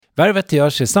Värvet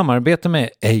görs i samarbete med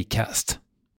Acast.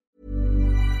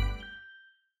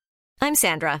 I'm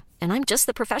Sandra, and I'm just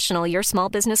the professional your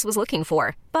small business was looking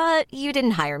for. But you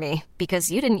didn't hire me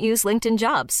because you didn't use LinkedIn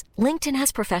Jobs. LinkedIn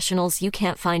has professionals you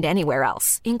can't find anywhere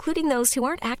else, including those who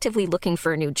aren't actively looking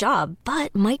for a new job,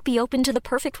 but might be open to the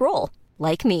perfect role,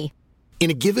 like me. In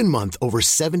a given month, over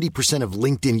 70% of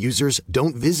LinkedIn users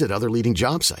don't visit other leading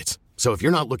job sites. So if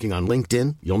you're not looking on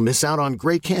LinkedIn, you'll miss out on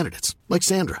great candidates like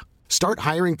Sandra. Start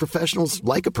hiring professionals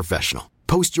like a professional.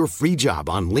 Post your free job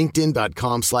on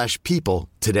linkedin.com/people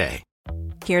today.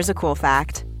 Here's a cool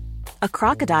fact. A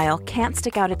crocodile can't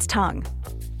stick out its tongue.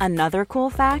 Another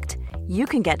cool fact, you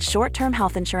can get short-term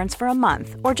health insurance for a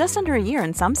month or just under a year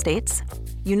in some states.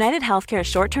 United Healthcare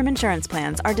short-term insurance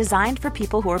plans are designed for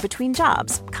people who are between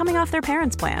jobs, coming off their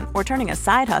parents' plan, or turning a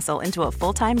side hustle into a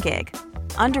full-time gig.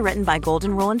 Underwritten by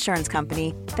Golden Rule Insurance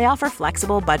Company, they offer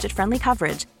flexible, budget-friendly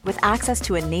coverage with access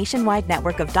to a nationwide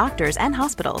network of doctors and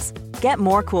hospitals. Get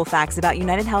more cool facts about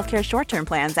United Healthcare short-term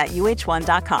plans at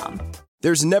uh1.com.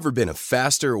 There's never been a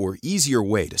faster or easier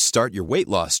way to start your weight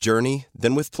loss journey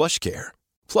than with PlushCare.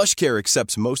 PlushCare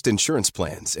accepts most insurance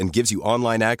plans and gives you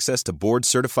online access to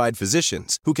board-certified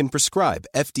physicians who can prescribe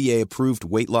FDA-approved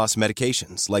weight loss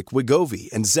medications like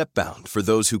Wegovy and Zepbound for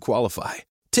those who qualify.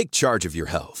 Take charge of your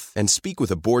health and speak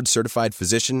with a board-certified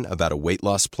physician about a weight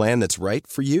loss plan that's right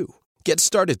for you. Get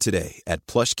started today at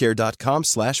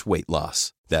plushcare.com/weightloss.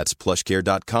 That's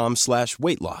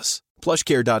plushcare.com/weightloss.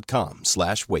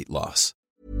 plushcare.com/weightloss.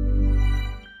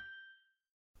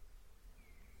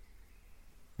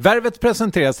 Värvet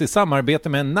presenteras i samarbete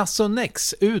med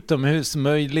Nasonex,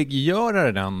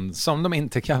 utomhusmöjliggöraren, som de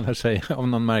inte kallar sig av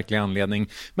någon märklig anledning.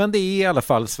 Men det är i alla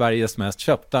fall Sveriges mest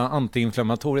köpta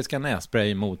antiinflammatoriska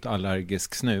nässpray mot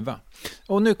allergisk snuva.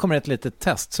 Och nu kommer ett litet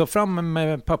test, så fram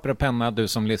med papper och penna du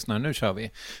som lyssnar, nu kör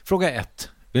vi. Fråga 1.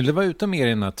 Vill du vara ute mer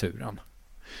i naturen?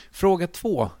 Fråga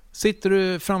 2. Sitter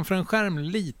du framför en skärm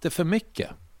lite för mycket?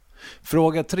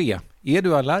 Fråga 3. Är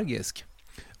du allergisk?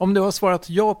 Om du har svarat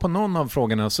ja på någon av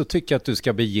frågorna så tycker jag att du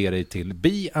ska bege dig till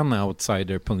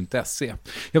beanoutsider.se.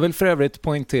 Jag vill för övrigt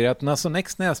poängtera att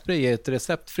Nasonex nässpray är ett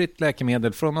receptfritt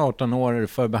läkemedel från 18 år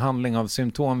för behandling av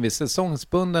symptom vid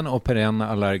säsongsbunden och perenn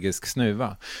allergisk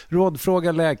snuva.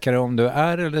 Rådfråga läkare om du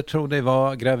är eller tror dig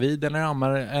vara gravid eller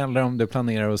ammar, eller om du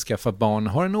planerar att skaffa barn,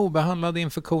 har en obehandlad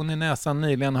infektion i näsan,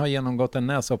 nyligen har genomgått en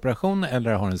näsoperation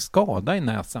eller har en skada i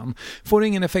näsan. Får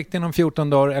ingen effekt inom 14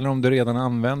 dagar eller om du redan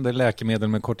använder läkemedel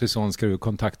med kortison ska du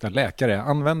kontakta läkare.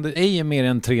 Använd ej mer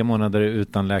än 3 månader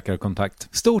utan läkarkontakt.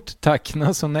 Stort tack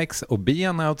Nasonex och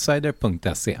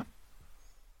beanoutsider.se.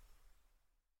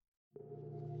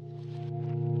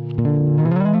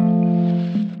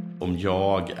 Om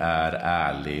jag är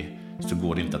ärlig så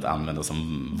går det inte att använda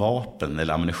som vapen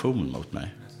eller ammunition mot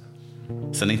mig.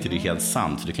 Sen är inte det helt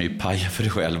sant, för du kan ju paja för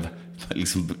dig själv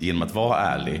liksom, genom att vara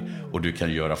ärlig, och du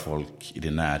kan göra folk i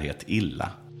din närhet illa.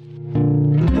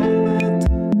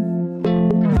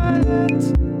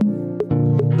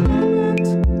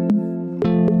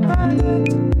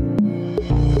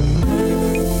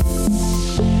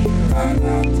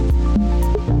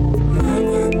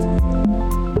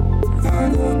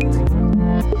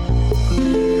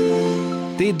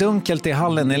 Det är dunkelt i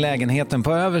hallen i lägenheten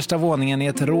på översta våningen i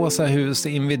ett rosa hus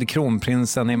invid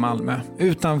Kronprinsen i Malmö.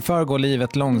 Utanför går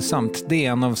livet långsamt. Det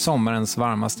är en av sommarens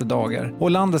varmaste dagar.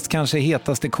 Och landets kanske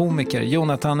hetaste komiker,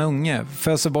 Jonathan Unge,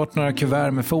 föser bort några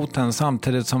kuvert med foten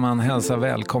samtidigt som han hälsar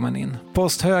välkommen in.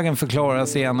 Posthögen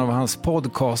förklaras i en av hans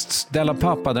podcasts, Della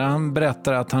Pappa, där han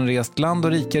berättar att han rest land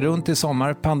och rike runt i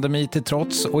sommar, pandemi till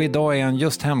trots, och idag är han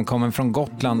just hemkommen från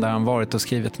Gotland där han varit och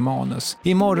skrivit manus.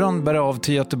 Imorgon bär av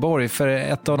till Göteborg för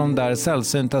ett av de där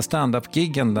sällsynta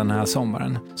stand-up-giggen den här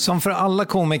sommaren. Som för alla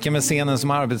komiker med scenen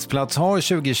som arbetsplats har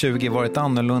 2020 varit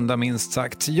annorlunda minst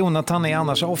sagt. Jonathan är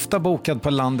annars ofta bokad på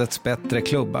landets bättre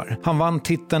klubbar. Han vann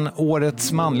titeln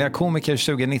Årets manliga komiker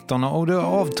 2019 och det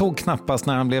avtog knappast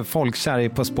när han blev folkkär i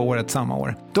På spåret samma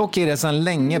år. Dock är det sedan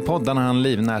länge poddarna han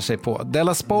livnär sig på.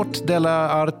 Della Sport, Della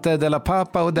Arte, Della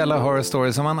Pappa och Della Horror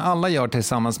Story som han alla gör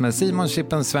tillsammans med Simon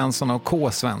Chippen Svensson och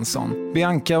K. Svensson.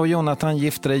 Bianca och Jonathan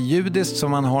gifter dig judiskt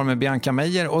som han har med Bianca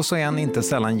Meijer, och så är han inte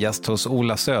sällan gäst hos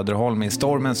Ola Söderholm i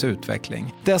Stormens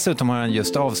utveckling. Dessutom har han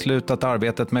just avslutat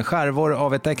arbetet med Skärvor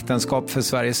av ett äktenskap för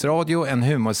Sveriges Radio, en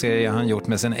humorserie han gjort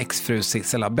med sin exfru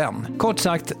Sissela Ben. Kort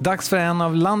sagt, dags för en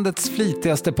av landets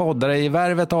flitigaste poddare i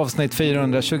Värvet avsnitt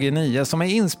 429 som är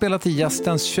inspelat i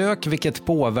gästens kök, vilket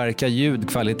påverkar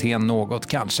ljudkvaliteten något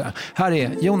kanske. Här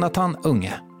är Jonathan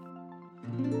Unge.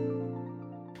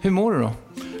 Hur mår du då?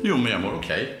 Jo, men jag mår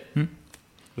okej.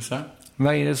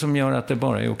 Vad är det som gör att det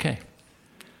bara är okej?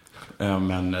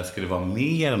 Men ska det vara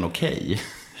mer än okej?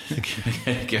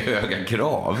 Vilka höga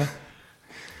krav.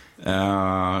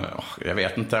 Jag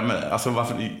vet inte, men alltså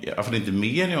varför det inte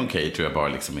mer är okej tror jag bara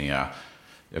liksom är,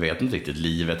 jag vet inte riktigt,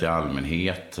 livet i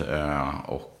allmänhet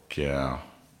och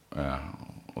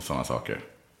sådana saker.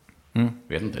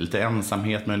 Vet inte, lite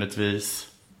ensamhet möjligtvis.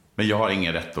 Men jag har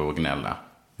ingen rätt att gnälla.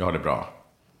 Jag har det bra.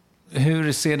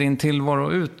 Hur ser din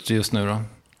tillvaro ut just nu då?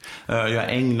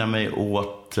 Jag ägnar mig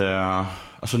åt...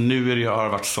 alltså nu har det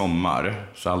varit sommar,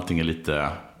 så allting är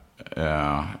lite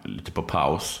på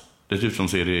paus. Dessutom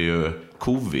så är det ju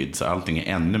covid, så allting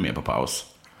är ännu mer på paus.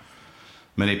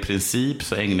 Men i princip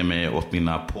så ägnar jag mig åt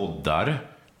mina poddar,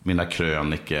 mina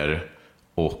kröniker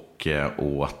och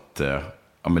åt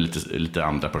lite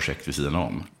andra projekt vid sidan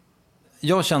om.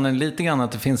 Jag känner lite grann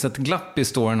att det finns ett glapp i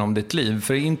storyn om ditt liv.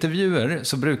 För i intervjuer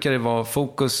så brukar det vara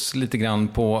fokus lite grann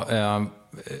på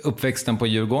uppväxten på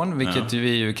Djurgården. Vilket vi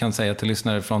ju kan säga till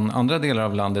lyssnare från andra delar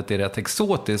av landet är rätt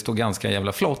exotiskt och ganska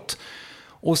jävla flott.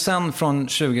 Och sen från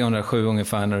 2007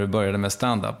 ungefär när du började med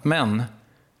stand-up. Men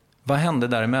vad hände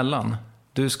däremellan?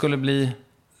 Du skulle bli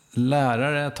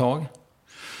lärare ett tag.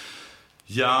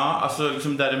 Ja, alltså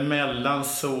liksom däremellan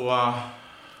så...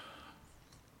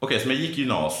 Okej, så jag gick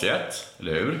gymnasiet,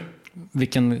 eller hur?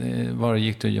 Var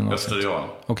gick du gymnasiet? Österreal.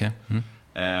 Okej.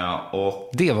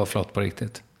 Och... Det var flott på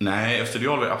riktigt? Nej,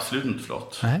 Österreal var absolut inte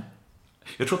flott. Nej.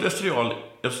 Jag tror att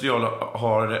Österreal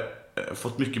har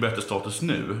fått mycket bättre status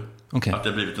nu. Okay. Att det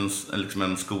har blivit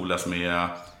en skola som är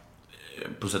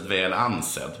på sätt väl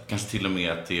ansedd. Kanske till och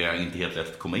med att det är inte helt lätt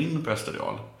att komma in på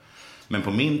Österreal. Men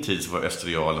på min tid så var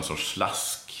Österreal en sorts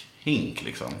slaskhink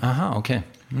liksom. Aha, okej.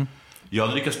 Okay. Jag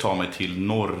hade lyckats ta mig till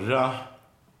norra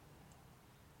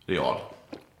Real.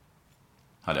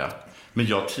 Hade jag. Men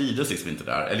jag trivdes liksom inte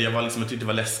där. Eller jag tyckte det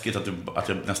var läskigt att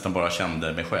jag nästan bara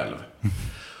kände mig själv.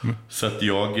 Så att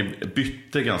jag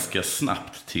bytte ganska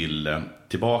snabbt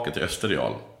tillbaka till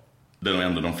Österreal. Det var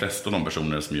ändå de flesta av de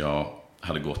personer som jag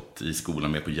hade gått i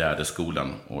skolan med på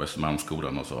Gärdeskolan och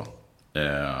Östermalmsskolan och så.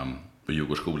 På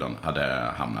Djurgårdsskolan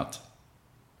hade hamnat.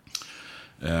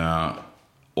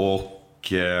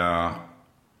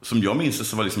 Som jag minns det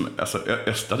så var liksom, alltså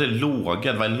Öster hade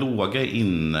det var låga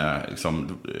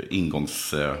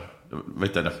ingångs,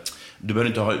 vet du, du behöver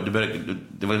inte ha,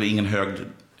 det var ingen hög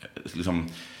liksom,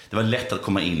 det var lätt att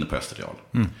komma in på Österreal.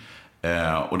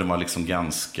 Och den var liksom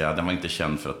den var inte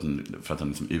känd för att den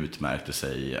liksom utmärkte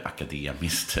sig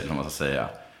akademiskt eller vad man ska säga,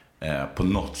 på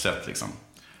något sätt liksom.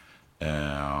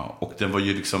 Och den var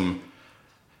ju liksom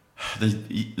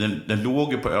den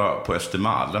låg ju på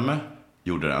Östermalm,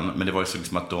 gjorde den, men det var ju så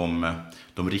liksom att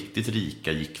de riktigt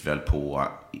rika gick väl på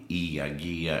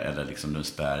EG eller liksom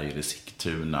Lundsberg eller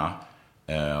Sigtuna,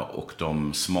 och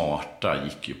de smarta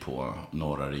gick ju på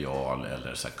Norra Real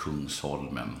eller så här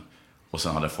Kungsholmen, och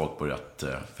sen hade folk börjat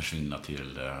försvinna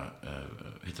till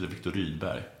heter det Viktor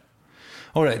Rydberg.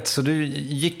 All right, så du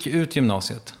gick ut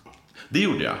gymnasiet? Det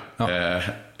gjorde jag. Ja.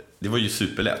 Det var ju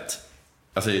superlätt.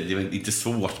 Alltså det var inte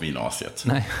svårt med gymnasiet.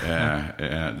 Nej.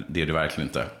 Det är det verkligen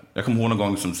inte. Jag kommer ihåg någon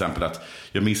gång som till exempel att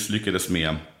jag misslyckades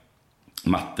med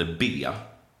matte B.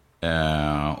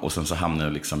 Och sen så hamnade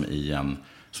jag liksom i en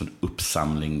sån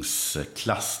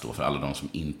uppsamlingsklass då för alla de som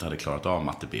inte hade klarat av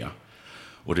matte B.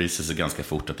 Och det visade sig ganska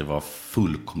fort att det var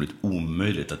fullkomligt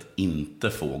omöjligt att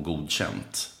inte få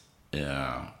godkänt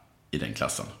i den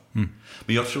klassen.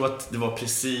 Men jag tror att det var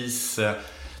precis... så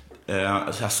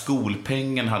här,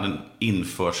 skolpengen hade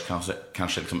införts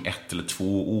kanske liksom 1 eller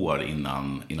 2 år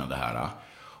innan det här.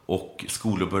 Och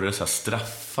skolor började så här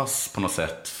straffas på något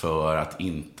sätt för att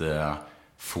inte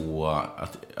få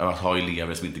att ha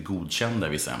elever som inte är godkända i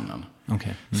vissa ämnen.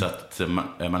 Okay. Så att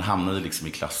man hamnade liksom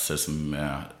i klasser som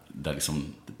där liksom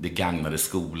det gagnade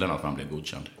skolan att man blev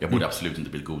godkänd. Jag borde absolut inte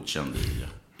bli godkänd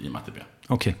i matte B.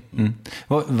 Okej.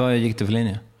 Vad gick det för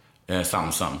linje?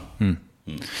 Samsam.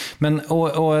 Men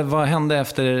och vad hände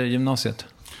efter gymnasiet?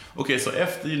 Okej, så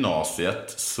efter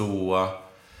gymnasiet så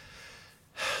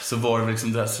var det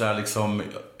liksom det så här liksom,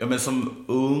 ja, men som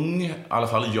ung, i alla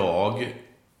fall jag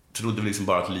trodde liksom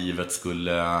bara att livet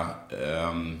skulle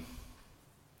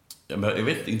jag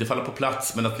vet inte falla på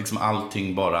plats, men att liksom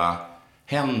allting bara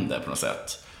händer på något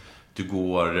sätt. Du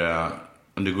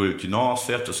går ut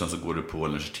gymnasiet och sen så går du på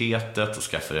universitetet och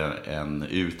skaffar en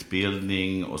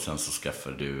utbildning, och sen så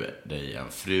skaffar du dig en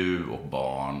fru och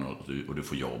barn och du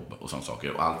får jobb och sånt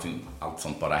saker, och allt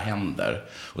sånt bara händer.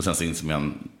 Och sen så inser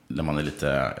man när man är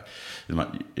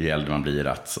ju äldre man blir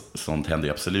att sånt händer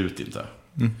ju absolut inte.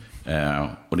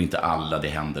 Och det är inte alla det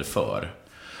händer för.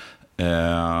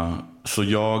 Så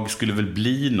jag skulle väl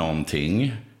bli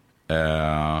någonting,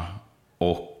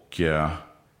 och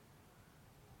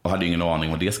hade ingen aning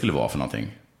vad det skulle vara för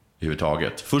någonting.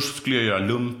 överhuvudtaget. Först skulle jag göra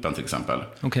lumpen till exempel.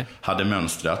 Okay. Hade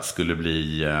mönstrat, skulle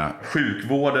bli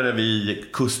sjukvårdare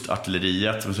vid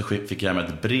kustartilleriet. Men så fick jag hem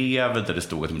ett brev där det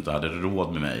stod att de inte hade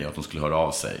råd med mig och att de skulle höra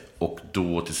av sig. Och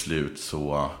då till slut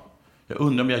så... Jag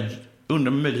undrar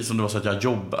möjligtvis om det var så att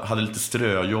jag hade lite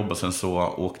ströjobb och sen så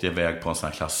åkte jag iväg på en sån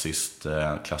här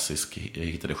klassisk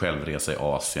hittade självresa i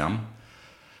Asien.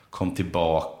 Kom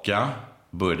tillbaka,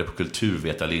 började på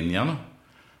kulturvetarlinjen.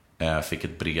 Fick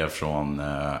ett brev från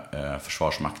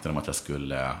Försvarsmakten om att jag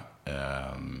skulle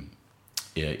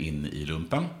in i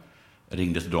lumpen.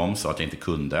 Ringde till dem, sa att jag inte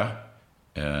kunde.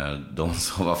 De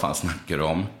sa, vad fan snackar du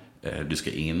om? Du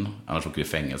ska in, annars åker du i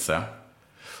fängelse.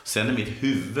 Sen i mitt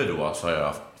huvud då så har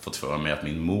jag fått för mig att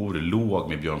min mor låg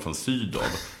med Björn von Sydow.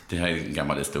 Det här är en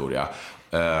gammal historia.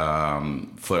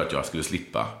 För att jag skulle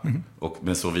slippa.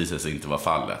 Men så visade sig inte vara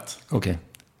fallet. Okej.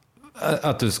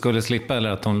 Att du skulle slippa eller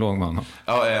att hon låg med honom?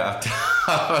 Ja,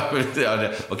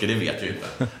 okej, det vet jag ju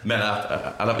inte. Men jag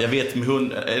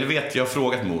har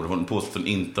frågat mor. Hon påstår att hon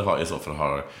inte har, i så fall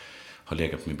har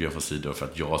legat med Björn von Sydow för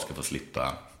att jag ska få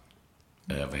slippa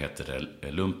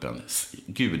lumpen.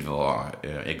 Gud var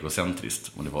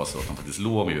egocentriskt om det var så att han faktiskt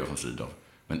låg med Björn von Sydow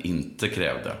men inte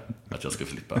krävde att jag skulle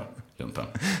slippa lumpen.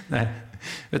 Nej,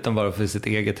 utan bara för sitt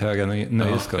eget höga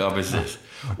nöjes skull. Ja, precis.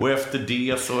 Och efter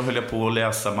det så höll jag på att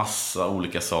läsa massa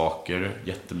olika saker,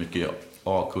 jättemycket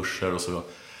A-kurser och så hade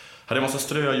jag en massa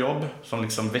ströjobb som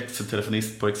liksom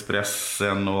växeltelefonist på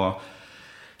Expressen och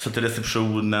satt i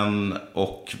receptionen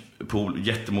och på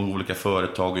jättemånga olika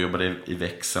företag och jobbade i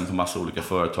växeln på massa olika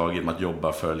företag genom att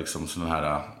jobba för liksom sådana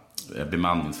här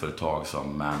bemanningsföretag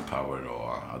som Manpower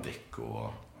och Adecco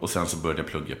och sen så började jag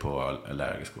plugga på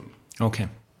lärarhögskolan. Okej.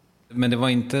 Men det var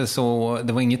inte så,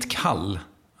 det var inget kall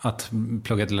att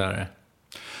plugga till lärare?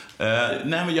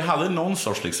 Nej, men jag hade någon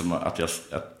sorts liksom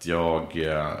jag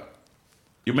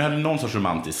hade någon sorts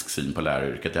romantisk syn på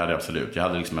läraryrket. Jag hade absolut. Jag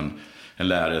hade liksom en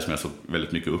lärare som jag såg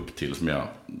väldigt mycket upp till, som jag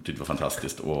tyckte var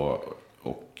fantastiskt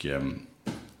och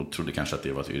trodde kanske att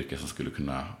det var ett yrke som skulle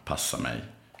kunna passa mig.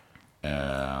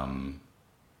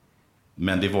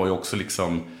 Men det var ju också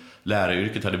liksom,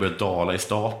 läraryrket hade börjat dala i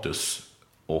status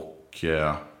och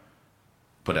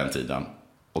på den tiden.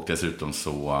 Och dessutom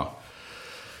så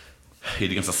är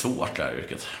det ganska svårt,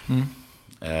 läraryrket.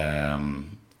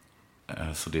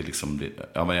 Så det är liksom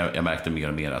men jag märkte mer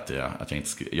och mer att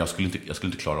jag skulle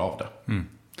inte klara av det.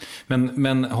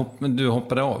 Men du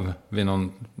hoppade av vid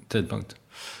någon tidpunkt?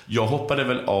 Jag hoppade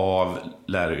väl av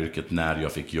läraryrket när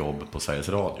jag fick jobb på Sveriges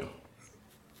Radio.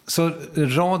 Så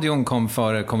radion kom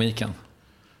före komiken?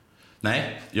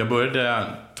 Nej, jag började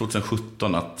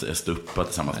 2017 att stå upp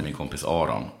tillsammans med min kompis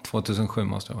Aron. 2007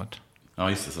 måste det ha varit. Ja,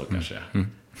 just det, så kanske.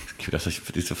 Det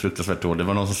är så fruktansvärt år. Det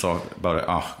var någon som sa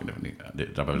bara, det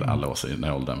drabbar väl alla oss i den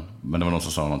här åldern. Men det var någon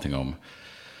som sa någonting om,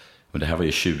 men det här var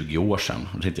ju 20 år sedan.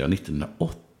 Och då tänkte jag,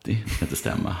 1980 kan inte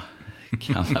stämma.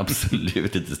 Kan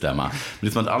absolut inte stämma. Men det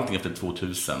är som att allting efter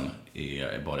 2000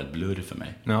 är bara ett blurr för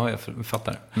mig. Ja, jag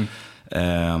fattar.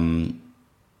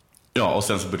 Ja, och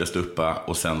sen så började jag stå upp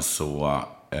och sen så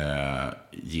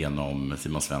genom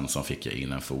Simon Svensson fick jag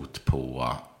in en fot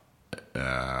på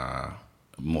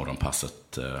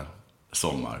morgonpasset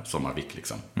sommarvik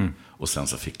liksom. Och sen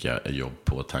så fick jag jobb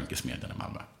på Tankesmedjan i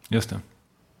Malmö. Just det.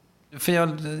 För jag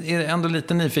är ändå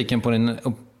lite nyfiken på din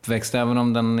uppväxt, även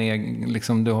om den är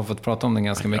liksom, du har fått prata om den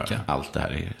ganska mycket. Allt det här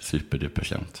är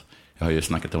superduperkänt. Jag har ju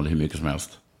snackat om det hur mycket som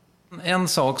helst. En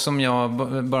sak som jag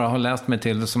bara har läst mig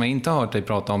till, som jag inte har hört dig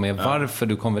prata om, är varför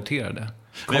du konverterade.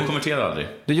 Men jag konverterade aldrig.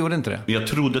 Du gjorde inte det? Men jag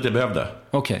trodde att jag behövde.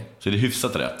 Okej. Så det är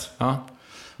hyfsat rätt. Ja.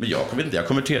 Men jag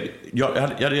konverterade.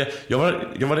 Jag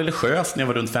var religiös när jag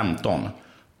var runt 15.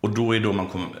 Och då är då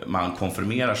man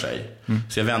konfirmerar sig.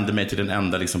 Så jag vände mig till den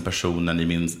enda liksom personen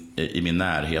i min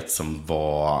närhet som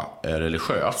var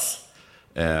religiös.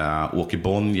 Åke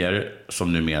Bonnier,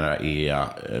 som numera är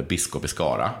biskop i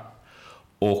Skara.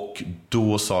 Och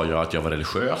då sa jag att jag var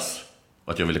religiös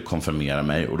och att jag ville konfirmera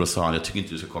mig. Och då sa han, jag tycker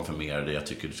inte du ska konfirmera dig, jag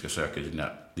tycker du ska söka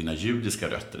dina judiska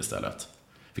rötter istället.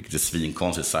 Vilket är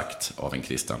svinkonstigt sagt av en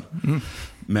kristen.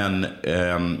 Men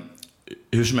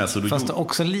hur som helst. Fast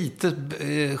också lite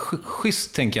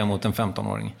schysst, tänker jag, mot en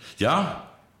 15-åring. Ja.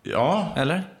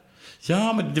 Eller?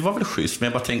 Ja, men det var väl schysst. Men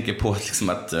jag bara tänker på liksom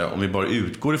att om vi bara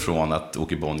utgår ifrån att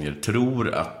Åke Bonnier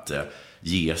tror att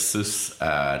Jesus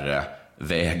är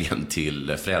vägen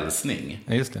till frälsning.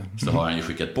 Ja, just det. Så har han ju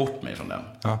skickat bort mig från den.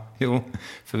 Ja, jo,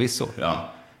 förvisso. Ja.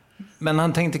 Men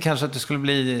han tänkte kanske att du skulle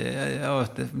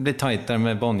bli tajtare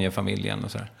med Bonnier-familjen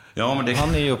och så där. Ja, men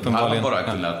han är ju uppenbarligen... Han har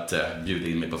bara kunnat bjuda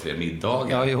in mig på fler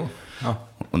middagar. Ja, jo. Ja.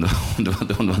 Om det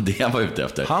var det jag var ute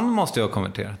efter. Han måste ju ha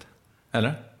konverterat.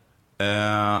 Eller?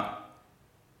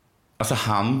 Alltså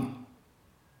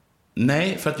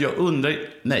nej, för att jag undrar...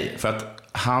 Nej, för att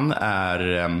han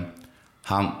är...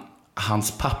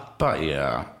 hans pappa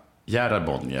är... Gerhard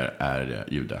Bonnier är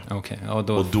jude. Okay.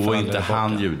 Och då är inte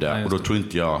han jude. Och då tror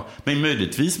inte jag... Men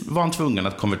möjligtvis var han tvungen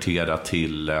att konvertera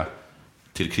till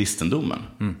kristendomen.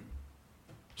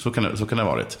 Så kan det ha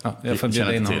varit. Ja, jag får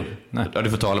bjuda in honom. Ja, du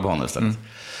får tala på honom istället.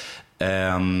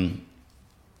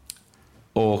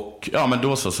 Och ja, men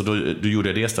då då gjorde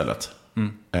jag det istället.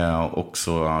 Och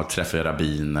så träffade jag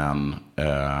rabbinen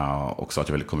och sa att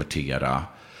jag ville konvertera.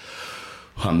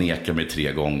 Han nekade mig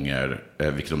 3 gånger,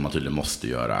 vilket man tydligen måste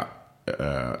göra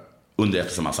under ett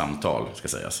och samma samtal, ska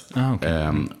sägas.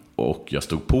 Och jag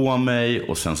stod på mig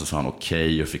och sen så sa han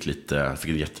okej och fick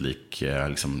en jättelik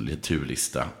liksom,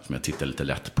 litteraturlista som jag tittade lite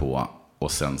lätt på.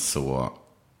 Och sen så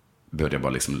började jag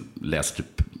bara liksom läsa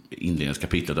typ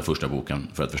inledningskapitlet av första boken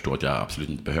för att förstå att jag absolut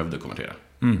inte behövde konvertera.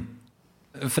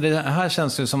 För det här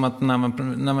känns ju som att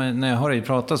när jag hör dig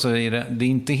prata så är det är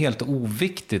inte helt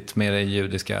oviktigt med det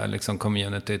judiska liksom,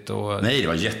 communityt och... Nej, det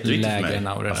var jätteviktigt för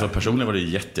mig. Alltså, personligen var det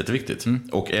jätteviktigt.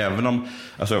 Och även om...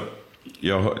 Alltså,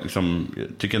 jag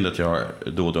tycker ändå att jag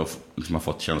då och då liksom har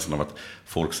fått känslan av att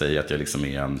folk säger att jag liksom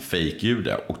är en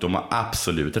fake-jude. Och de har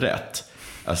absolut rätt.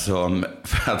 Alltså,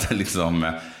 för att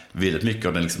liksom... Väldigt mycket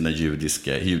av den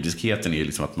judiskheten är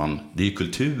liksom att det är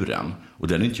kulturen och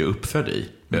den är inte jag uppfödd i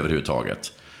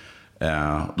överhuvudtaget.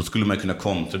 Då skulle man kunna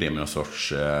kontra det med någon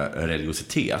sorts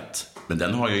religiositet, men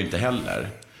den har jag ju inte heller.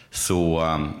 Så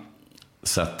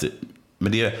att,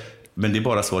 men det är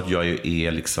bara så att jag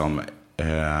är liksom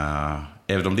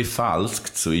även om det är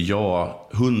falskt så är jag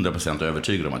 100%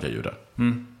 övertygad om att jag är jude.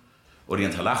 Och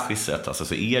rent halachis sett alltså,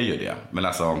 så är ju det, men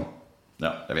alltså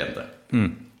ja, jag vet inte.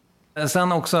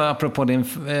 Sen också apropå din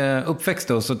uppväxt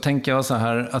då, så tänker jag så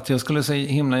här att jag skulle så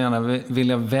himla gärna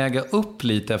vilja väga upp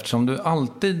lite eftersom du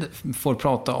alltid får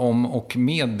prata om och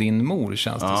med din mor,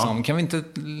 känns det som. Kan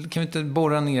vi inte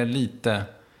borra ner lite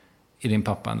i din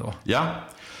pappa ändå? Ja.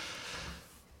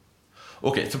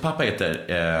 Okej, så pappa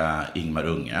heter Ingmar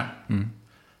Unge.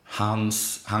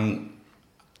 Hans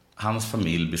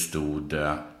familj bestod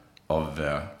av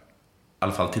i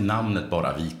alla fall till namnet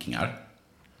bara vikingar.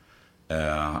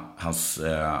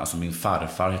 Alltså min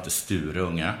farfar hette Sture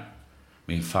Unge.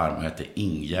 Min farmor hette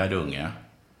Ingegärd Unge.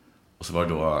 Och så var det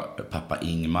då pappa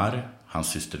Ingmar, hans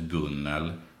syster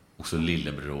Gunnel och så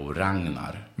lillebror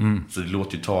Ragnar. Så det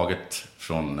låter ju taget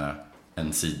från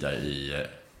en sida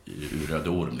ur Röde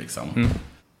Orm liksom.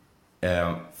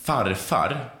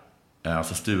 Farfar,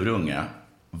 alltså Sture Unge,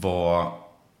 var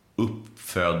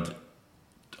uppfödd,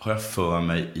 har jag för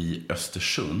mig, i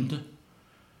Östersund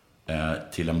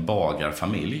till en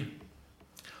bagarfamilj.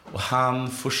 Och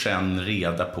han får sen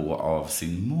reda på av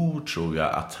sin mor, tror jag,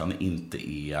 att han inte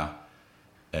är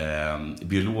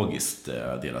biologiskt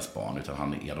deras barn, utan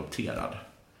han är adopterad.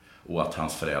 Och att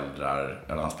hans föräldrar,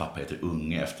 eller hans pappa heter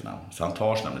Unge efternamn. Så han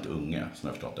tar namnet Unge, som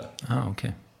jag förstått det.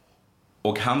 Okay.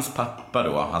 Och hans pappa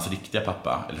då, hans riktiga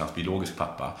pappa, eller hans biologiska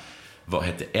pappa,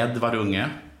 hette Edvard Unge.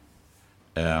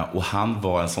 Och han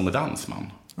var en sång- och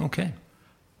dansman. Okej.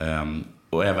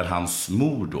 Och även hans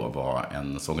mor då var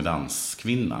en sång- och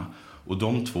danskvinna. Och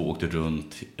de två åkte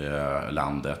runt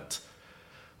landet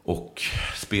och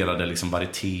spelade liksom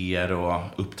varietéer och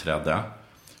uppträdde.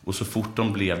 Och så fort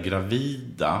de blev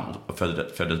gravida och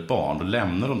födde ett barn, då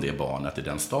lämnade de det barnet i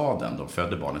den staden de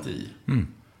födde barnet i.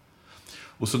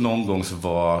 Och så någon gång så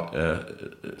var...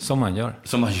 Som man gör.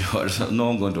 Så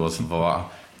någon gång då så var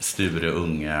Sture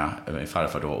Unge, min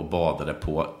farfar då, och badade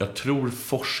på, jag tror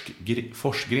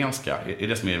Forsgrenska. Är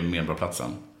det som är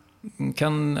Medborgarplatsen?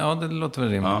 Ja, det låter väl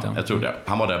rimligt. Ja, jag tror det.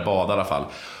 Han var där och badade i alla fall.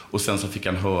 Och sen så fick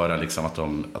han höra liksom att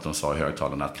de sa i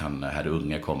högtalarna att kan herr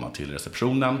Unge komma till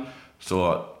receptionen.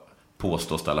 Så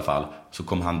påstås det i alla fall. Så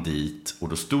kom han dit och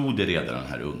då stod det redan den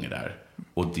här Unge där.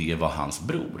 Och det var hans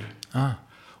bror.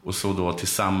 Och så då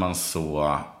tillsammans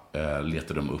så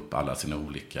letade de upp alla sina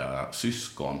olika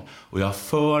syskon. Och jag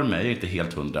för mig, inte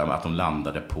helt 100, att de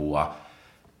landade på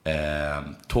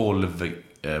 12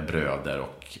 bröder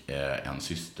och en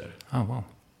syster. Wow.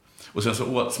 Och sen så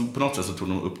på något sätt så tog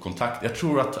de upp kontakt. Jag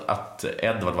tror att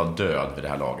Edvard var död vid det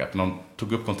här laget. Men de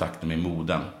tog upp kontakten med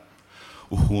modern.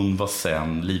 Och hon var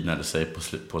sen, livnärde sig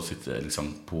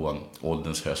på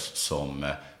ålderns höst som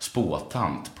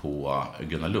spåtant på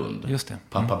Gunnar Lund. Just det.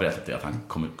 Pappa berättade att han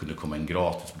kunde komma in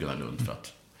gratis på Gunnar Lund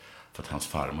för att hans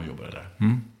farmor jobbade där.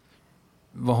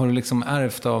 Vad har du liksom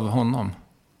ärvt av honom?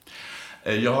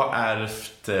 Jag har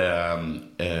ärvt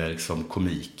liksom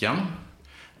komiken.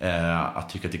 Att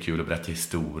tycka att det är kul att berätta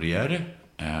historier.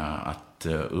 Att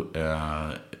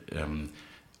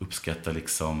uppskatta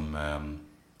liksom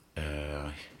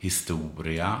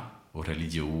historia. och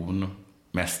religion.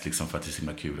 Mest liksom för att det är så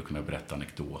himla kul att kunna berätta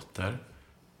anekdoter.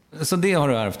 Så det har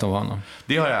du ärvt av honom?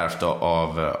 Det har jag ärvt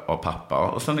av pappa.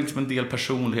 Och sen liksom en del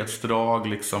personlighetsdrag,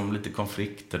 liksom lite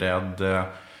konflikträdd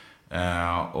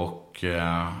och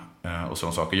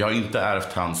sådana saker. Jag har inte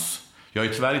ärvt jag har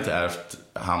ju tyvärr inte ärvt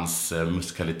hans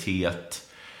musikalitet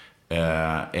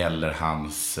eller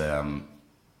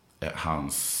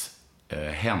hans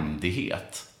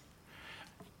händighet.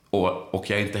 Och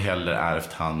jag har inte heller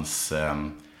ärvt hans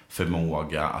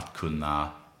förmåga att kunna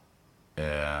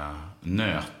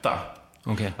nöta.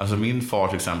 Okay. Alltså min far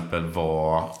till exempel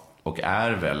var och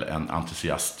är väl en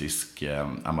entusiastisk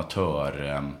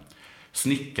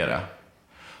amatörsnickare.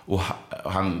 Och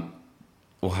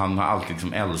han har alltid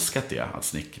liksom älskat det, att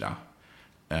snickra.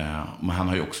 Men han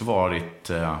har ju också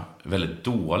varit väldigt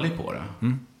dålig på det.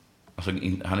 Alltså,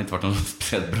 han har inte varit någon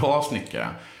speciellt bra snickare.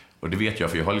 Och det vet jag,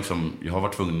 för jag har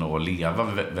varit tvungen att leva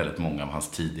väldigt många av hans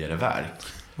tidigare verk.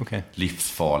 Okay.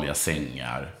 Livsfarliga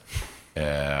sängar,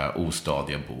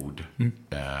 ostadiga bord,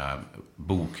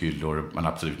 bokhyllor man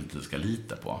absolut inte ska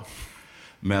lita på.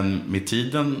 Men med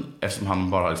tiden, eftersom han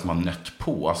bara liksom har nött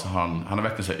på, alltså han har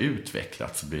verkligen så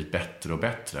utvecklats och blivit bättre och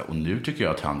bättre. Och nu tycker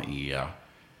jag att han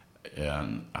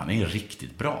är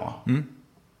riktigt bra.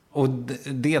 Och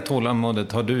det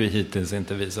tålamodet har du hittills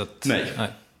inte visat? Nej.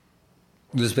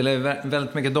 Du spelar ju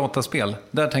väldigt mycket dataspel.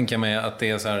 Där tänker jag mig att det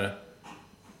är så här...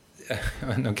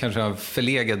 De kanske har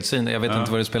förlegad syn. Jag vet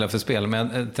inte vad du spelar för spel.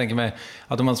 Men jag tänker mig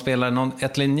att om man spelar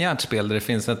ett linjärt spel där det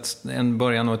finns en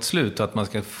början och ett slut och att man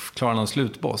ska klara någon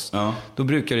slutboss. Då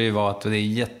brukar det ju vara att det är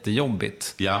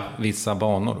jättejobbigt. Vissa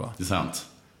banor då. Det är sant.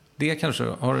 Det kanske,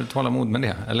 har du tålamod med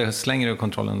det? Eller slänger du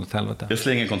kontrollen åt helvete? Jag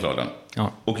slänger kontrollen.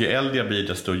 Och ju äldre jag blir,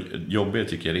 desto jobbigare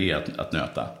tycker jag det är att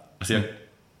nöta. Alltså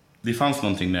det fanns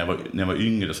någonting när jag var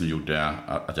yngre som gjorde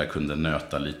att jag kunde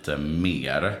nöta lite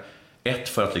mer. Ett,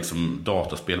 för att liksom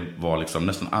dataspel var liksom,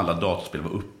 nästan alla dataspel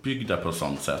var uppbyggda på ett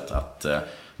sånt sätt att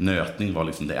nötning var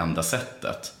liksom det enda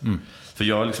sättet. För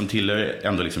jag liksom tillhör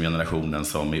ändå liksom generationen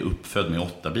som är uppfödd med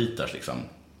 8-bitars liksom.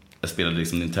 Jag spelade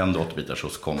liksom Nintendo 8-bitars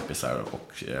hos kompisar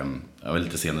och jag var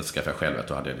lite senare skaffade jag själv,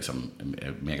 då hade jag liksom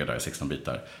Mega Drive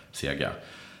 16-bitar Sega.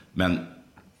 Men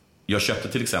jag köpte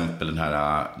till exempel den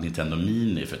här Nintendo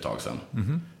Mini för ett tag sedan.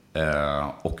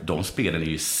 Och de spelen är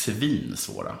ju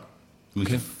svinsvåra. De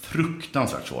är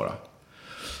fruktansvärt svåra.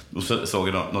 Och så såg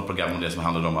jag något program om det som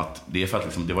handlade om att det är för att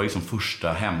liksom, det var liksom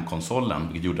första hemkonsolen,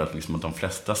 vilket gjorde att, liksom, att de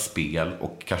flesta spel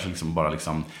och kanske liksom bara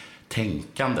liksom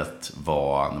tänkandet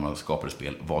var, när man skapade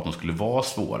spel, var att de skulle vara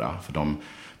svåra, för de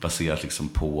baseras liksom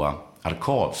på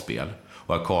arkadspel.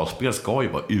 Och arkadspel ska ju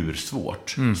vara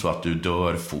ursvårt, så att du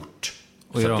dör fort.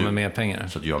 Och gör med mer pengar.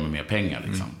 Så att du gör med mer pengar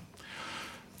liksom.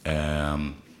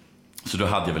 Så då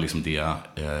hade jag väl liksom det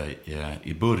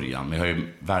i början. Men jag har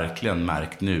ju verkligen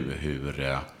märkt nu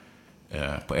hur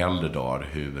på äldre dagar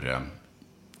hur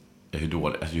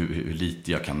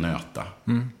lite jag kan nöta.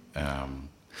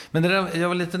 Men det där, jag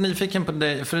var lite nyfiken på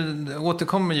dig, för det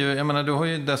återkommer ju, jag menar, du har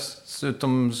ju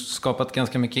dessutom skapat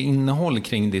ganska mycket innehåll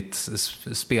kring ditt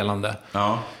spelande.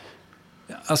 Ja.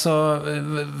 Alltså,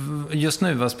 just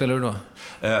nu, vad spelar du då?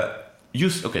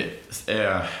 Jag ska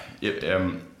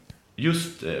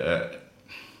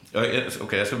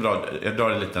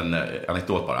dra en liten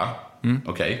anekdot bara.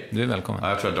 Okej. Du är välkommen. Ja,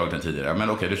 jag tror jag dragit den tidigare, men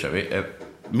okej, då kör vi.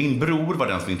 Min bror var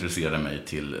den som intresserade mig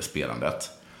till spelandet.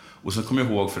 Och så kom jag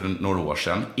ihåg för några år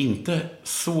sedan, inte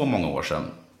så många år sedan,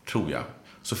 tror jag,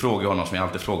 så frågade jag honom, som jag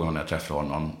alltid frågar honom när jag träffar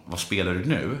honom, vad spelar du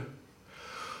nu?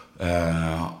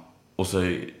 Och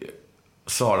så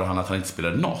sa han att han inte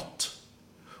spelade något.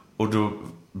 Och då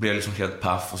blev jag liksom helt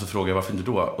paff och så frågade jag varför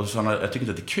inte då? Och så sa han, jag tycker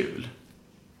inte att det är kul.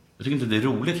 Jag tycker inte att det är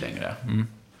roligt längre.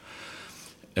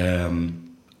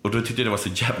 Och då tyckte jag det var så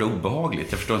jävla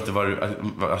obehagligt. Jag förstår inte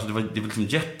alltså det var liksom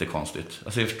jättekonstigt.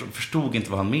 Alltså jag förstod inte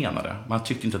vad han menade. Man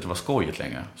tyckte inte att det var skojigt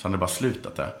längre. Så han hade bara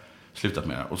slutat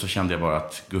med det. Och så kände jag bara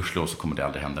att gudskelov så kommer det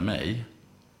aldrig hända mig.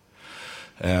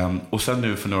 Och sen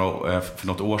nu för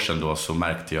något år sedan då, så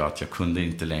märkte jag att jag kunde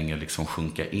inte längre liksom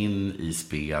sjunka in i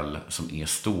spel som är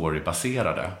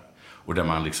storybaserade. Och där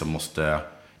man liksom måste,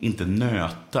 inte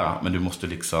nöta, men du måste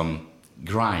liksom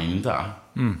grinda.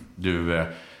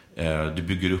 Du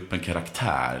bygger upp en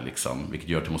karaktär liksom, vilket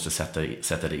gör att du måste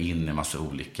sätta dig in i en massa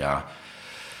olika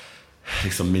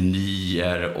liksom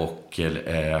menyer och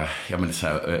så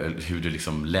här, hur du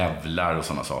liksom levlar och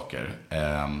sådana saker.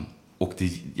 Och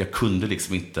jag kunde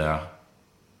liksom inte,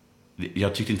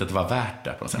 jag tyckte inte att det var värt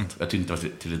det på något sätt. Jag tyckte inte att det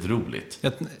var tillräckligt roligt.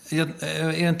 Jag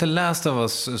är inte Last of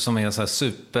Us som är så här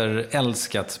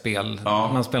superälskat spel.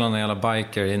 Ja. Man spelar en jävla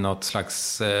biker i något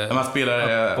slags man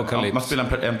spelar apokalyps. Man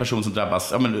spelar en person som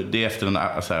drabbas, men det är efter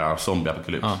en så här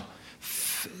zombie-apokalyps.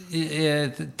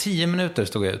 10 minuter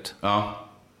stod jag ut. Ja.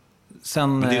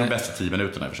 Sen, men det är de bästa 10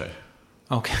 minuterna i och för sig.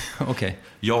 Okej.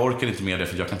 Jag orkar inte med det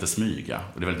för jag kan inte smyga.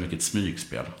 Och det är väldigt mycket ett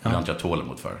smygspel. Det har inte jag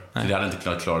tålamod för. Så det hade jag inte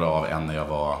kunnat klara av än när jag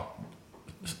var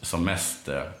som mest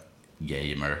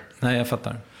gamer. Nej, jag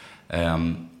fattar.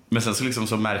 Men sen så, liksom,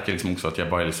 så märker jag liksom också att jag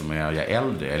bara liksom jag är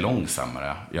äldre, jag är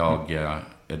långsammare.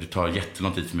 Det tar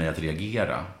jättelång tid för mig att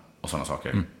reagera och sådana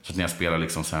saker. Så att när jag spelar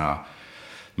liksom så här,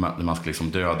 när man ska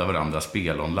liksom döda varandra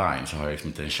spel online, så har jag liksom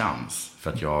inte en chans.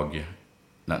 För att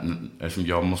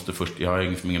jag måste först, jag har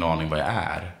liksom ingen aning vad jag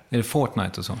är. Är det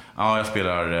Fortnite och så? Ja, jag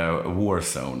spelar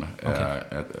Warzone,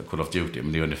 Call of Duty,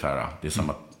 men det är ungefär, det är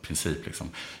samma princip liksom.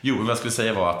 Jo, vad jag skulle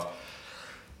säga var att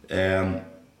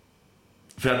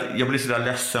för att jag blir så där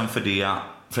ledsen för det.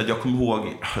 För att jag kommer ihåg,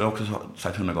 jag har också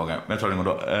sagt 100 gånger, men jag tar det en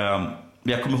gång då.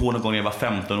 Jag kommer ihåg någon gång när jag var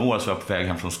 15 år, så var jag på väg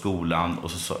hem från skolan.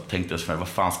 Och så tänkte jag så här, vad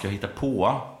fan ska jag hitta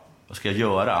på? Vad ska jag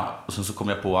göra? Och sen så kom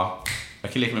jag på,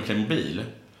 jag kan leka med Playmobil.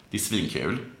 Det är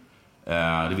svinkul.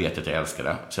 Det vet jag att jag älskar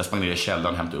det. Så jag sprang ner i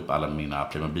källaren och hämtade upp alla mina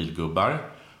Playmobil-gubbar.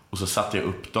 Och så satte jag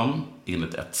upp dem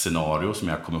enligt ett scenario som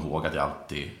jag kommer ihåg att jag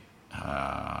alltid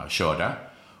körde.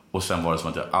 Och sen var det som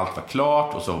att allt var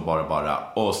klart. Och så var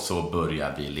det och så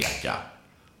började vi leka.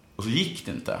 Och så gick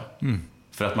det inte.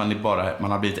 För att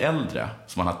man har blivit äldre,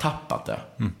 så man har tappat det.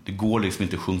 Det går liksom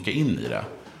inte att sjunka in i det.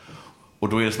 Och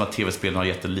då är det som att tv-spelen har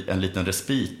gett en liten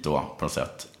respit då, på något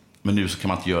sätt. Men nu så kan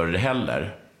man inte göra det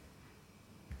heller.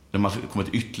 När man kommer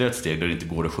till ytterligare ett steg där det inte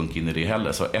går att sjunka in i det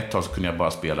heller. Så ett tag så kunde jag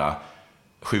bara spela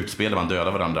skjutspel där man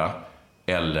dödar varandra.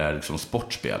 Eller liksom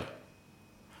sportspel.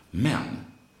 Men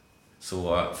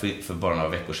så för bara några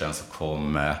veckor sedan så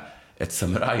kom ett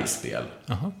samurajspel.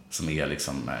 Som är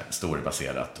liksom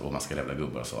storybaserat och man ska levla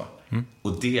gubbar och så.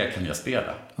 Och det kan jag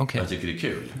spela. Jag tycker det är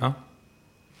kul. Ja.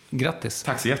 Grattis.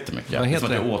 Tack så jättemycket. Vad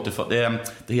heter det?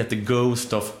 Det heter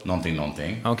Ghost of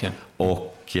någonting. Okay.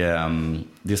 Och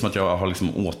det är som att jag har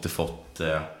liksom återfått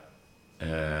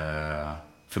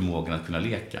förmågan att kunna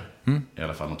leka. I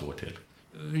alla fall något år till.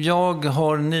 Jag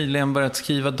har nyligen börjat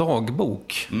skriva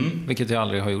dagbok. Vilket jag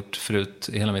aldrig har gjort förut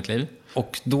i hela mitt liv.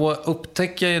 Och då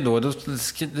upptäcker jag ju då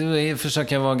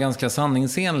försöker jag vara ganska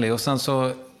sanningsenlig. Och sen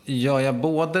så gör jag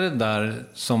både det där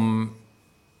som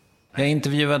jag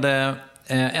intervjuade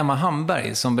Emma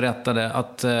Hamberg, som berättade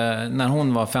att när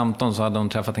hon var 15 så hade hon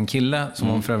träffat en kille som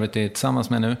hon för övrigt är tillsammans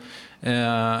med nu,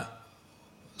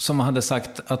 som hade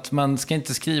sagt att man ska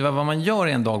inte skriva vad man gör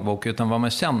i en dagbok utan vad man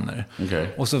känner.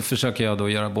 Och så försöker jag då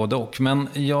göra både och. Men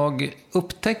jag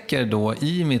upptäcker då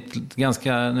i mitt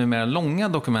ganska numera långa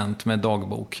dokument med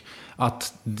dagbok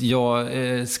att jag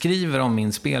skriver om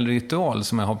min spelritual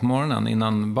som jag har på morgonen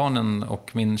innan barnen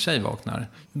och min tjej vaknar.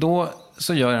 Då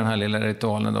så gör jag den här lilla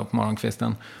ritualen då på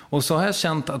morgonkvisten. Och så har jag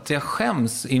känt att jag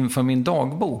skäms inför min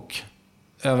dagbok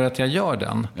över att jag gör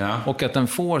den. Ja. Och att den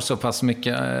får så pass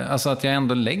mycket, alltså att jag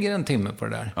ändå lägger en timme på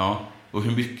det där. Ja, och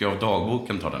hur mycket av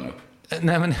dagboken tar den upp?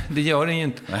 Nej, men det gör den ju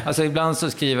inte. Nej. Alltså ibland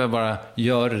så skriver jag bara,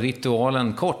 gör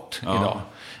ritualen kort idag.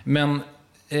 Men,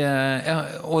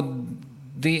 och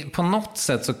det, på något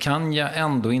sätt så kan jag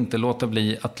ändå inte låta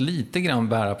bli att lite grann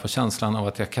bära på känslan av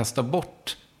att jag kastar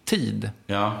bort tid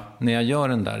när jag gör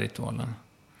den där ritualen.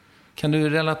 Kan du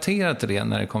relatera till det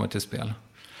när det kommer till spel?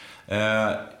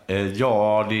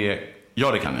 Ja,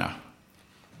 det kan jag.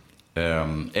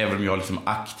 Även om jag liksom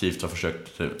aktivt har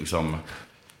försökt liksom,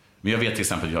 men jag vet till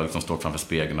exempel att jag liksom stått framför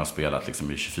spegeln och spelat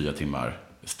liksom i 24 timmar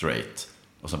straight.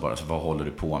 Och så bara, så vad håller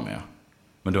du på med?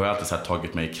 Men då har jag alltid så här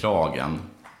tagit mig i kragen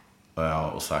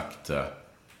och sagt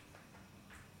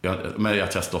men jag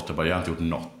har stått och bara, jag har inte gjort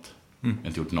något. Jag har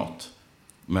inte gjort något.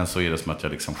 Men så är det som att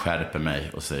jag liksom skärper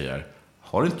mig och säger,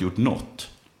 har du inte gjort något?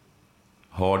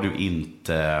 Har du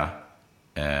inte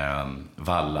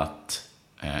vallat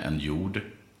en jord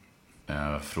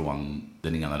från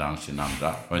den ena ranchen till den andra?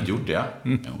 Har du inte gjort det?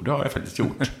 Jo, det har jag faktiskt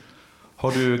gjort.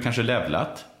 Har du kanske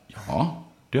levlat? Ja,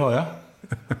 det har jag.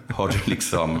 Har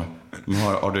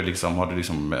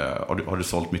du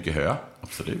sålt mycket hö?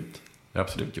 Absolut. Det har jag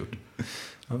absolut gjort.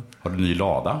 Har du en ny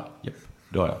lada? Japp,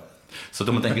 det har jag. Så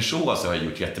om man tänker så har jag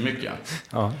gjort jättemycket.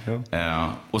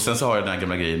 Och sen så har jag den här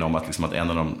gamla grejen om att, liksom, att en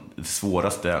av de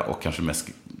svåraste och kanske mest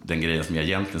den grejen som jag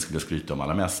egentligen skulle skryta om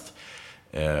allra mest,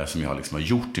 som jag liksom har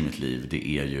gjort i mitt liv, det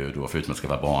är ju då, förutom att jag ska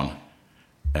vara barn,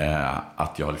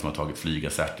 att jag liksom har tagit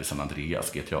flygarcert i San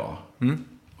Andreas GTA. Och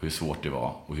hur svårt det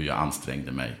var och hur jag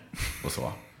ansträngde mig och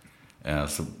så.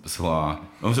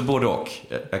 Så både och.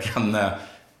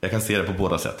 Jag kan se det på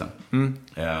båda sätten. Men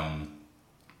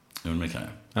kan jag.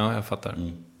 Ja, jag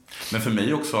fattar. Men för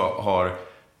mig också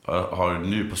har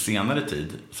nu på senare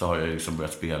tid så har jag liksom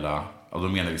börjat spela, och då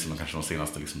menar jag liksom kanske de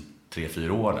senaste liksom 3-4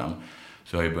 åren,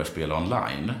 så har jag börjat spela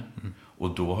online.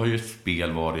 Och då har ju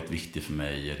spel varit viktigt för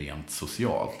mig rent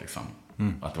socialt. Liksom.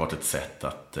 Att det varit ett sätt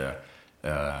att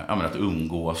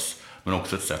umgås, men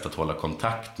också ett sätt att hålla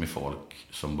kontakt med folk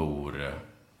som bor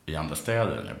i andra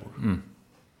städer än jag bor.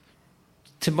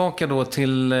 Tillbaka då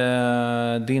till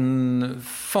din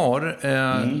far.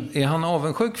 Är han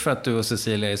avundsjuk för att du och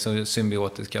Cecilia är så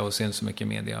symbiotiska och syns så mycket i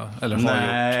media? Eller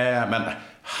Nej, men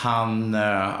han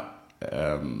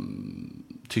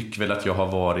tycker väl att jag har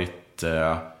varit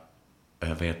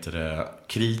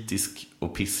kritisk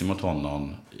och pissig mot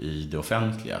honom i det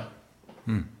offentliga.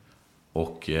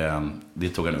 Och det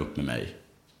tog han upp med mig.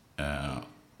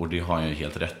 Och det har han ju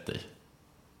helt rätt i.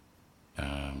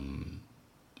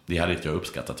 Det hade inte jag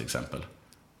uppskattat till exempel.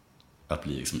 Att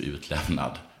bli liksom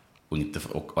utlämnad. Och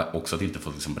också att inte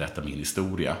få liksom berätta min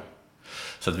historia.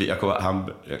 Så att jag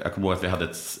kommer ihåg att vi hade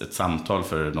ett samtal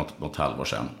för något halvår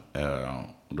sedan.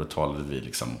 Och då talade vi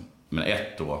liksom, men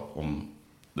då om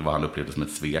det var han upplevde som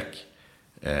ett svek.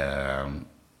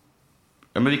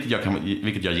 Men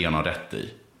vilket jag ger honom rätt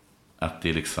i. Att det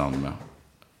är liksom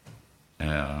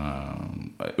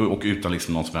och utan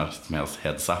liksom någon som helst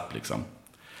heads up liksom.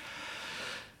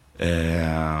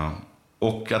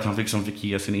 Och att han fick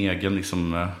ge sin egen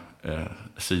liksom,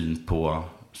 syn på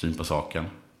saken.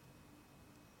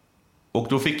 Och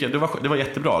då fick jag, det var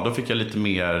jättebra. Då fick jag lite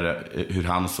mer hur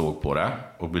han såg på det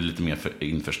och blev lite mer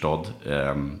införstådd.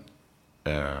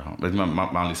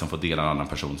 Man liksom får dela en annan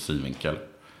persons synvinkel.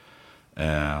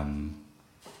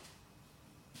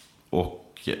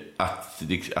 Och att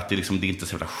det liksom, det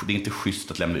är inte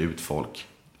schysst att lämna ut folk.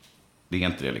 Det är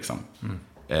inte det liksom.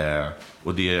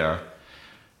 Och det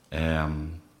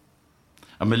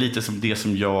men lite som det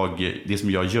som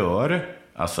jag gör,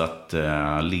 alltså att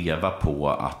leva på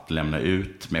att lämna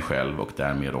ut mig själv och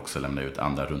därmed också lämna ut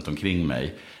andra runt omkring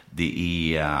mig,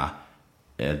 det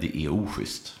är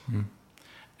oschysst.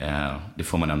 Det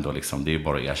får man ändå liksom, det är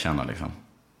bara att erkänna liksom.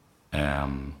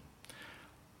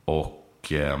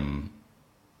 Och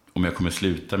om jag kommer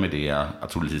sluta med det, jag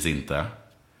troligtvis inte,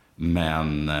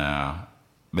 men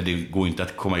det går inte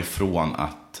att komma ifrån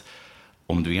att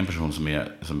om du är en person som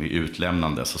är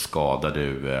utlämnande så skadar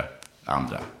du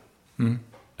andra.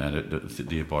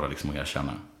 Det är bara liksom att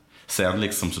erkänna. Sen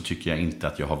liksom så tycker jag inte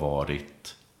att jag har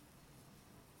varit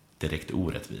direkt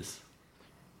orättvis.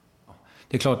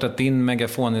 Det är klart att din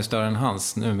megafon är större än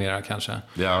hans numera kanske.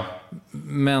 Ja.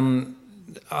 Men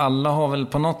alla har väl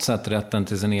på något sätt rätten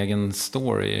till sin egen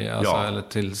story, alltså, eller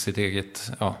till sitt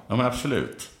eget. Ja, men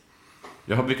absolut.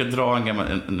 Jag har brukat dra en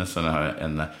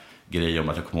grej om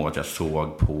att jag kommer ihåg att jag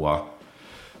såg på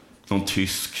någon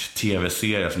tysk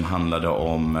tv-serie som handlade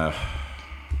om,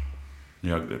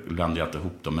 jag blandade inte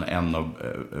ihop dem, men en av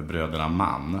bröderna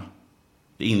Mann.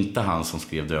 Det är inte han som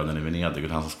skrev Döden i Venedig,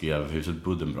 utan han som skrev Huset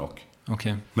Buddenbrock.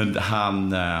 Okay. Men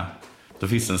då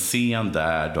finns en scen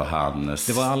där då han...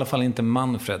 Det var i alla fall inte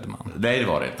Manfred Mann. Nej, det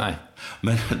var det inte. Nej.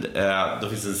 Men då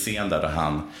finns en scen där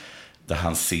då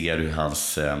han ser hur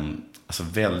hans alltså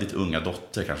väldigt unga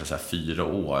dotter, kanske så här 4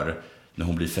 år, när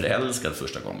hon blir förälskad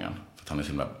första gången. För att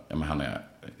han är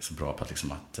så bra på att,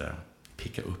 liksom, att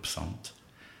picka upp sånt.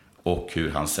 Och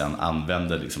hur han sen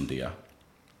använder liksom det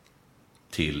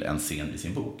till en scen i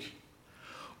sin bok.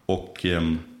 Och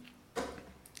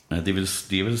det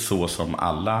är väl så som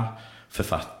alla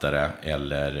författare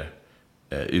eller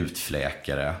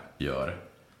utfläkare gör.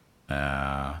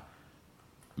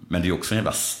 Men det är också en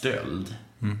jävla stöld.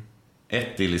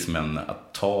 Ett är liksom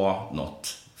att ta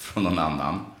något från någon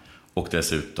annan. Och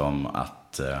dessutom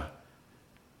att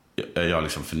jag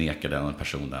liksom förnekar den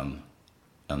personen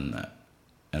en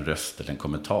röst eller en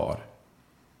kommentar.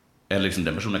 Eller liksom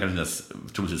den personen kanske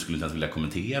troligtvis skulle inte ens vilja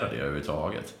kommentera det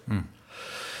överhuvudtaget.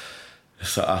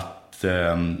 Så att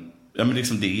men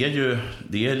liksom det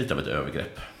är lite av ett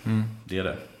övergrepp. Det är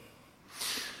det.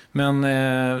 Men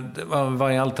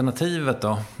vad är alternativet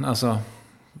då? Alltså,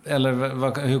 eller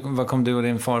vad kom du och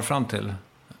din far fram till?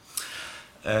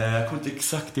 Jag kommer inte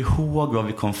exakt ihåg vad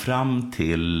vi kom fram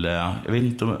till. Jag vet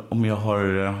inte om jag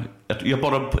har... Jag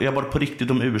bara på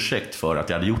riktigt om ursäkt för att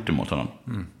jag hade gjort det mot honom.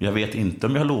 Jag vet inte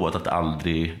om jag har lovat att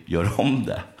aldrig göra om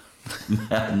det.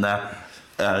 Men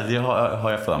det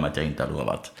har jag för mig att jag inte har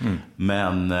lovat.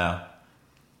 Men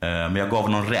jag gav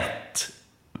honom rätt.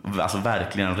 Alltså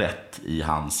verkligen rätt i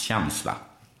hans känsla.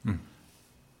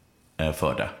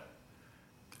 För det.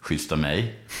 Schysst av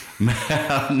mig.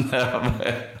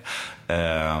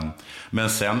 Men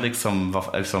sen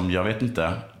liksom jag vet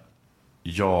inte.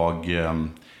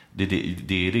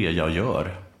 Det är det jag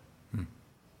gör.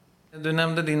 Du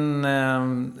nämnde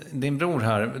din bror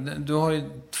här. Du har ju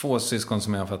 2 syskon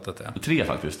som jag har fattat det. 3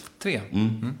 faktiskt. 3?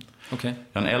 Okay.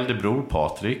 Jag har en äldre bror,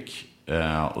 Patrik.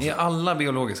 Är alla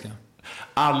biologiska?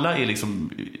 Alla är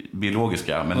liksom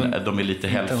biologiska, men de är lite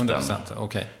hälften. 100%,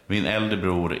 okay. Min äldre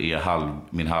bror är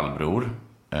min halvbror.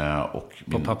 Och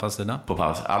på pappas sida?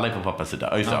 Alla är på pappas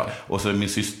sida. Just okay. Och så min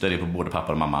syster är på både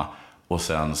pappa och mamma. Och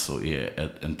sen så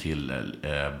är en till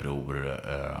bror,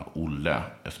 Olle,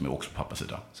 som är också på pappas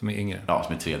sida. Som är yngre? Ja,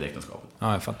 som är tredje äktenskapet.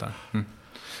 Ja, jag fattar.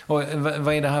 Och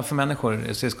vad är det här för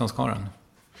människor, syskonskaran?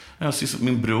 Ja,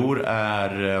 min bror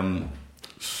är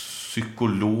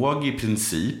psykolog i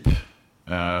princip.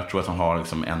 Jag tror att han har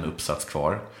liksom en uppsats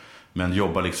kvar. Men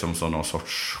jobbar liksom som någon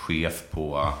sorts chef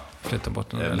på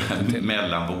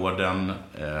mellanvården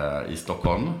i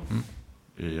Stockholm.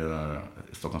 I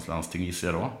Stockholms landsting gissar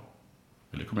jag då.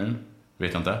 Eller kommun,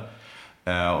 vet jag inte.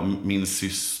 Och min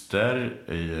syster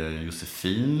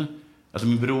Josefin. Alltså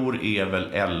min bror är väl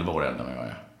 11 år äldre än vad jag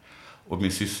är. Och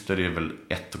min syster är väl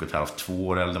 1,5-2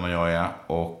 år äldre än vad jag är.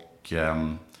 Och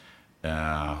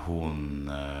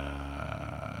hon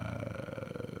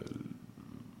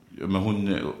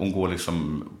går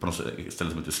liksom på något ställe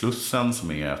som heter Slussen,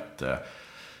 som är ett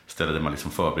ställe där man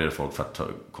liksom förbereder folk för att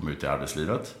komma ut i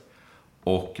arbetslivet.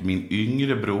 Och min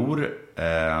yngre bror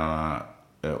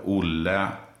Olle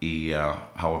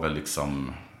har väl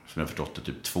liksom, som jag förstått det,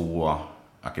 typ 2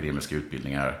 akademiska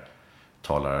utbildningar,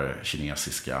 talar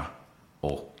kinesiska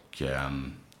och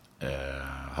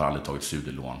har aldrig tagit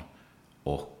studielån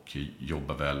och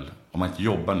jobbar väl, om man inte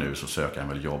jobbar nu så söker han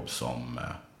väl jobb som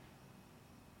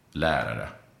lärare.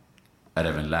 Är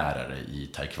även lärare i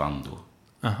taekwondo.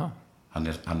 Aha.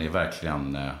 Han är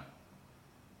verkligen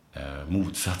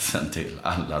motsatsen till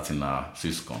alla sina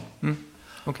syskon.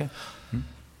 Okej.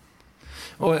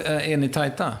 Och är ni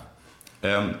tajta?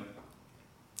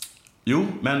 Jo,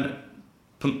 men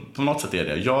på något sätt är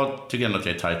det. Jag tycker ändå att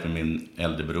jag är tajt med min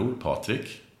äldre bror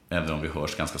Patrik, även om vi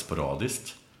hörs ganska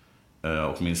sporadiskt.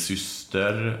 Och min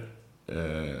syster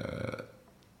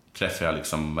träffar jag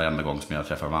liksom varenda gång som jag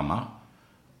träffar mamma.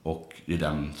 Och det är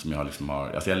den som jag liksom har...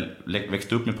 Alltså jag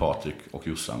växte upp med Patrik och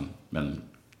Jossan, men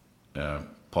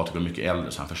Patrik var mycket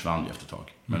äldre så han försvann efter ett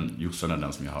tag. Men Jossan är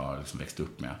den som jag har liksom växt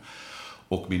upp med.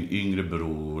 Och min yngre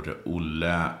bror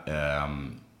Olle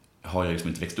har jag liksom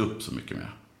inte växt upp så mycket med.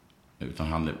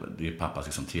 Utan det är pappas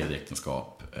liksom tredje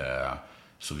äktenskap.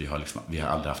 Så vi har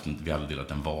aldrig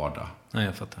delat en vardag. Nej,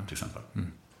 jag fattar. Till exempel.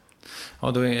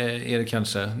 Ja, då är det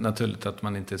kanske naturligt att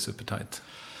man inte är supertajt.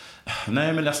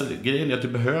 Nej, men alltså, grejen är att du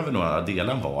behöver nog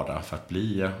dela en vardag för att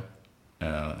bli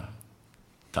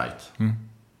tajt.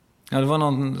 Ja, det var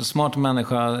någon smart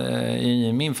människa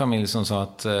i min familj som sa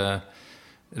att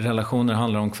relationer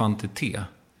handlar om kvantitet.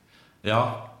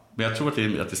 Ja, men jag tror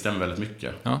att det stämmer väldigt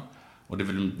mycket. Ja. Och det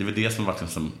är väl det som varit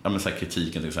som så här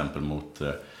kritiken till exempel mot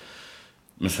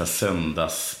med så här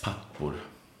söndagspappor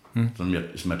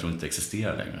som jag tror inte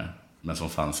existerar längre, men som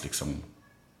fanns liksom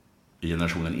i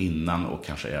generationen innan och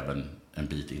kanske även en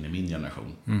bit in i min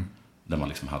generation. Där man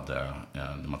liksom hade,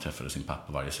 när man träffade sin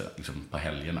pappa varje liksom på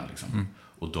helgerna liksom.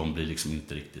 Och de blir liksom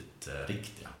inte riktigt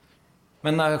riktiga.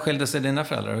 Men när skilde sig dina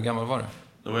föräldrar? Hur gammal var du?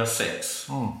 Då var jag 6.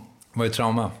 Var det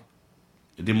trauma?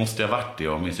 Det måste ha varit det,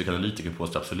 och min psykoanalytiker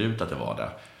påstår absolut att det var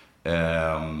det.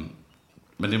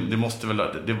 Men det måste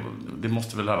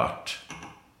väl ha varit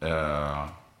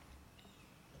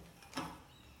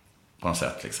på något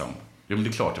sätt liksom. Jo, men det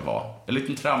är klart det var. En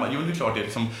liten trauma. Jo, det är klart det är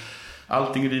liksom,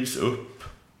 allting rivs upp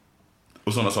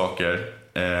och sådana saker.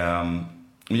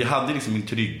 Jag hade liksom min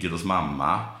trygghet hos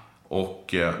mamma. Och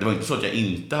det var inte så att jag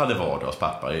inte hade vardag hos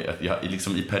pappa.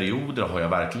 Liksom, i perioder har jag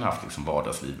verkligen haft liksom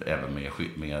vardagsliv även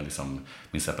med liksom,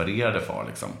 min separerade far.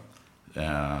 Liksom.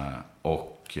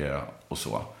 Och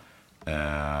så.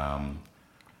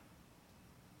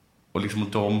 Och liksom,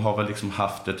 de har väl liksom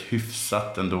haft ett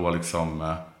hyfsat ändå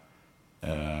liksom,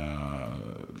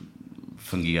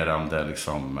 fungerande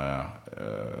liksom,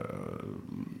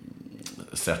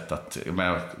 sätt att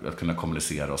kunna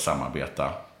kommunicera och samarbeta.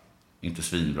 Inte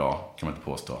svinbra kan man inte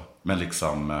påstå. Men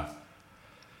liksom,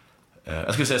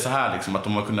 jag skulle säga så här liksom, att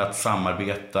de har kunnat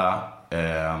samarbeta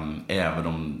även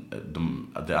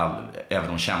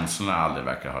om känslorna aldrig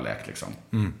verkar ha läkt liksom.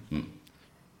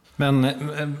 Men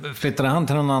flyttade han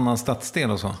till någon annan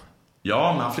stadsdel och så?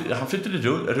 Ja, men han flyttade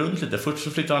runt lite. Först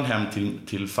så flyttade han hem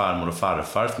till farmor och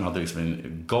farfar som hade liksom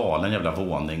en galen jävla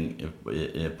våning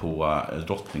på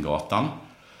Drottninggatan.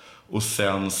 Och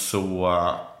sen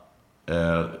så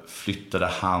flyttade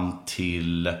han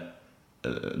till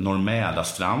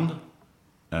Norrmälarstrand.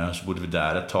 Så bodde vi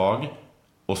där ett tag.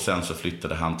 Och sen så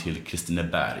flyttade han till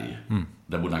Kristineberg.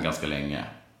 Där bodde han ganska länge.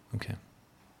 Okay.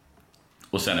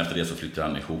 Och sen efter det så flyttade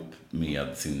han ihop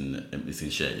med sin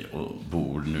tjej och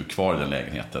bor nu kvar i den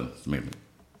lägenheten som är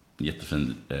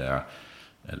jättefin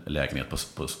lägenhet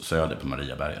på Söder på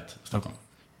Mariaberget, Stockholm.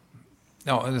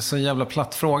 Ja, det är så jävla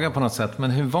platt fråga på något sätt.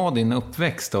 Men hur var din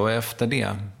uppväxt då efter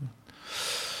det?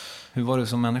 Hur var du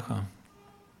som människa?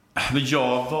 Men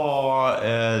jag var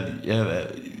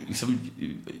liksom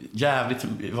jävligt...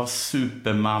 Jag var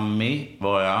supermammig,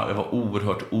 var jag. Jag var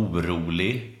oerhört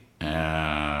orolig.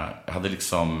 Jag hade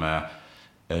liksom...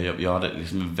 Jag hade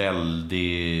liksom en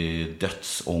väldig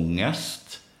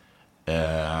dödsångest.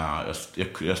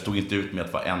 Jag stod inte ut med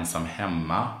att vara ensam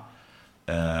hemma.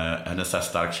 Jag hade en så här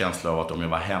stark känsla av att om jag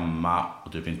var hemma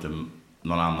och typ inte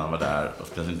någon annan var där, och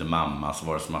speciellt inte mamma, så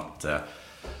var det som att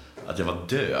jag var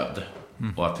död.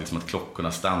 Och att, liksom, att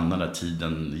klockorna stannade,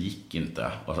 tiden gick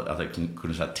inte. Och att jag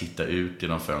kunde så här titta ut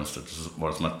genom fönstret, och så var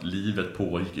det som att livet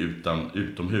pågick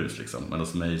utomhus liksom. Men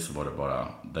hos mig så var det bara,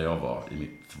 där jag var i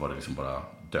mitt, var det liksom bara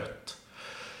dött.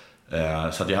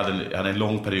 Så att jag hade en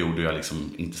lång period då jag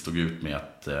liksom inte stod ut med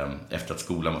att efter att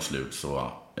skolan var slut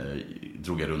så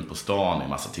drog jag runt på stan i en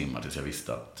massa timmar tills jag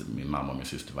visste att min mamma och min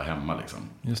syster var hemma liksom.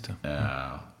 Just det.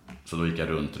 Så då gick jag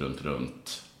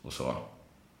runt och så.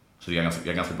 Så jag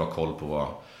har ganska bra koll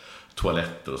på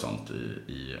toaletter och sånt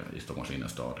i Stockholms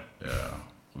innerstad.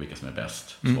 Och vilka som är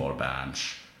bäst. Svar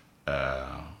Berns.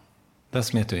 Där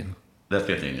smet du in. Där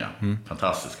smet jag in, ja.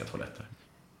 Fantastiska toaletter.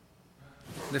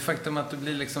 Det faktum att du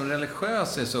blir liksom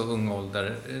religiös i så ung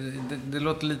ålder, det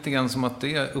låter lite grann som att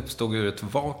det uppstod ur ett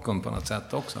vakuum på något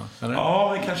sätt också, eller?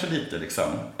 Ja, men kanske lite liksom.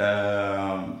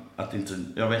 Att inte,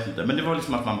 jag vet inte. Men det var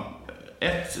liksom att man...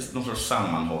 någon sorts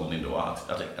sammanhållning då,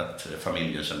 att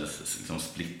familjen kändes liksom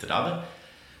splittrad.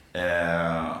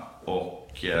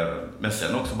 Men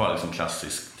sen också bara liksom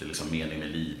klassiskt liksom mening med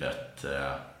livet,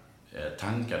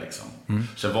 tankar liksom.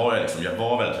 Så jag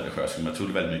var väldigt religiös, jag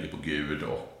trodde väldigt mycket på Gud,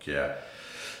 och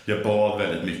jag bad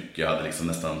väldigt mycket. Jag hade liksom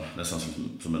nästan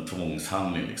som en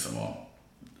tvångshandling liksom.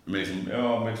 Men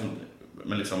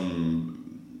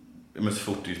så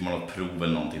fort det var något prov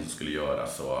eller någonting som skulle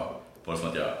göras, så var det som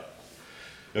att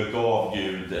jag gav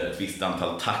Gud ett visst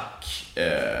antal tack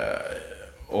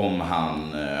om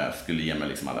han skulle ge mig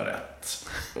liksom alla rätt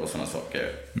och sådana saker.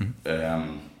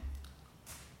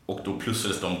 Och då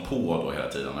plussades de på då hela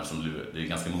tiden, eftersom det är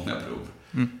ganska många prov.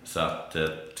 Så att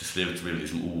till slut så blev det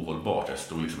liksom ohållbart. Jag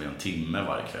stod liksom i en timme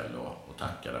varje kväll och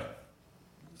tackade.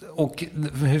 Och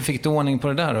hur fick du ordning på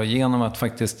det där då? Genom att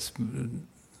faktiskt...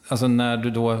 Alltså när du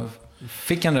då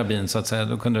fick en rabbin så att säga,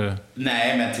 då kunde du...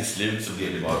 Nej, men till slut så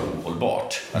blev det bara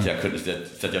ohållbart. Att jag kunde,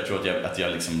 så att jag tror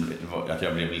att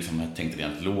jag blev liksom, jag tänkte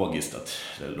rent logiskt att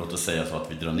låt oss säga så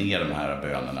att vi drar ner de här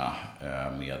bönerna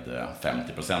med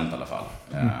 50% i alla fall.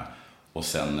 Och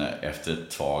sen efter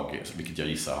ett tag, vilket jag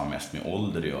gissar har mest med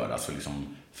ålder att göra, så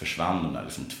liksom försvann de där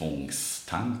liksom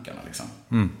tvångstankarna liksom.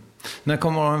 När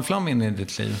kom Aron Flam in i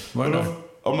ditt liv? Var det där?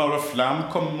 Om Aron Flam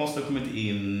måste ha kommit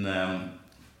in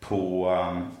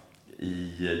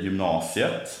i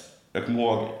gymnasiet. Jag kommer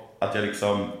ihåg att jag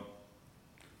liksom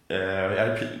jag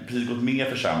hade precis gått med i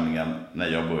församlingen när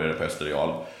jag började på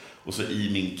Österreal, och så i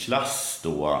min klass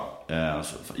då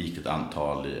så gick ett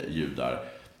antal judar,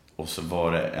 och så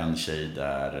var det en tjej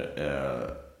där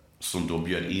som då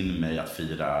bjöd in mig att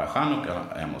fira Chanukka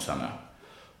hemma hos henne,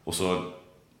 och så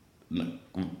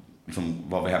liksom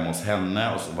var vi hemma hos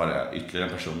henne, och så var det ytterligare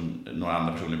en person, några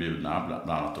andra personer bjudna,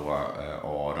 bland annat då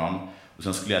Aron. Och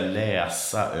sen skulle jag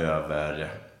läsa över,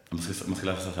 man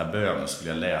skulle läsa så här böner, skulle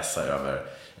jag läsa över,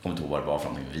 jag kommer inte ihåg vad det var för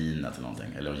någonting, vinet eller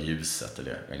någonting, eller ljuset,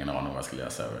 eller jag har ingen aning vad jag skulle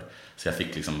läsa över. Så jag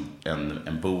fick liksom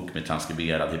en bok med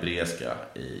transkriberad hebreiska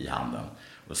i handen,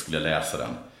 och då skulle jag läsa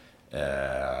den.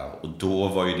 Och då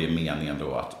var ju det meningen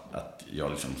då att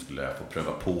jag liksom skulle få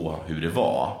pröva på hur det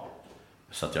var.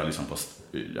 Så att jag liksom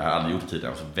jag hade aldrig gjort det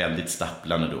tidigare, så väldigt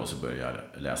stapplande då, så började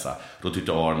jag läsa. Då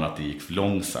tyckte Aron att det gick för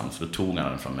långsamt, så då tog han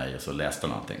den från mig och så läste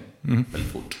han allting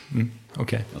väldigt fort.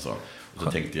 Okej. Och så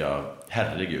tänkte jag,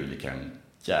 herregud, vilken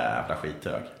jävla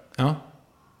skithög. Ja.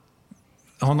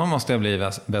 Honom måste jag bli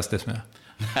bästis med.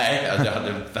 Nej, jag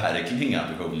hade verkligen inga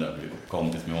ambitioner att bli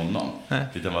kompis med honom.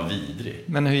 Utan var vidrig.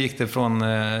 Men hur gick det från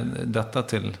detta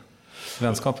till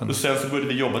vänskapen? Och sen så började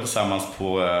vi jobba tillsammans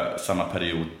på samma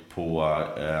period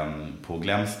på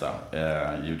Glämsta,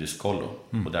 judisk kollo.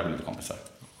 Och där blev vi kompisar.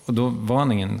 Och då var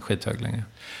han ingen skithög längre?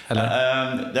 Eller?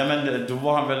 Nej, men då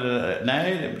var han väl...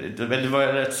 Nej, det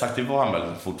var rätt sagt, det var han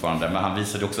väl fortfarande. Men han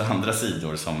visade också andra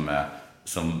sidor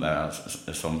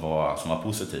som var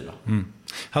positiva.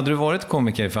 Hade du varit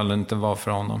komiker ifall det inte var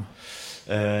för honom?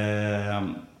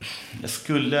 Jag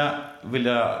skulle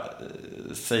vilja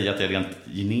säga att jag rent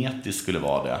genetiskt skulle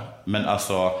vara det. Men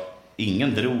alltså,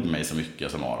 ingen drog mig så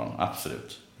mycket som Aron,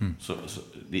 absolut. Så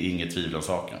det är inget tvivel om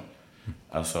saken.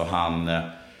 Alltså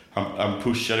Han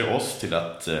pushade oss till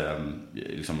att,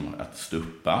 att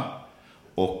stuppa.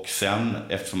 Och sen,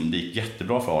 eftersom det gick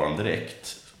jättebra för Aron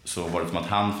direkt, så var det som att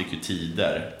han fick ju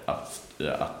tider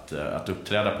att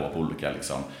uppträda på olika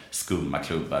skumma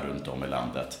klubbar runt om i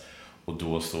landet. Och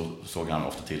då såg han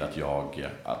ofta till att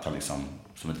han som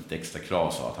ett litet extra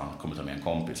krav sa att han kommer ta med en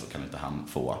kompis, och kan inte han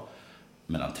få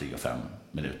mellan 3 och 5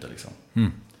 minuter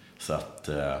Så att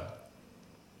det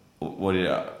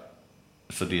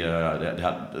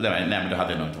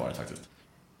hade nog inte varit faktiskt.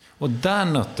 Och där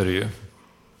nötte du ju,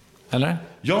 eller?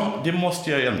 Ja, det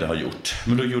måste jag ändå ha gjort.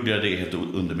 Men då gjorde jag det helt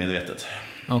undermedvetet.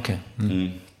 Okej.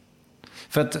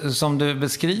 För att som du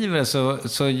beskriver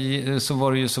så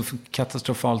var det ju så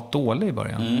katastrofalt dålig i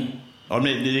början. Ja, men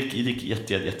det gick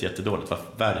jättedåligt. Det var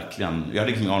verkligen, jag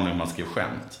hade ingen aning om hur man skrev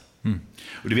skämt.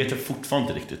 Och det vet jag fortfarande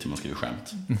inte riktigt hur man skriver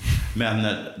skämt.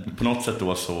 Men på något sätt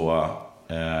då så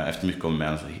efter mycket om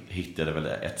män så hittade jag väl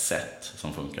ett sätt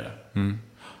som funkade.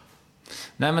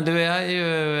 Nej, men du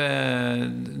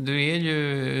är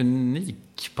ju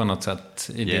unik på något sätt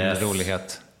i din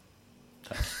rolighet.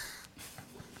 Tack.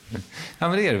 Ja,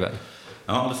 men det är det väl?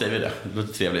 Ja, då säger vi det. Det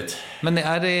låter trevligt. Men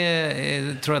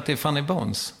tror du att det är Funny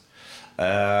Bones?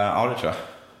 Ja, det tror jag.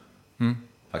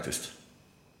 Faktiskt.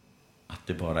 Att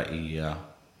det bara är...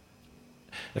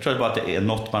 Jag tror bara att det är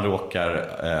något man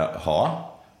råkar ha.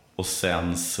 Och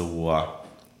sen så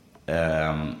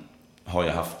har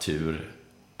jag haft tur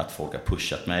att folk har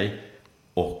pushat mig.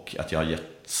 Och att jag har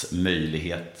gett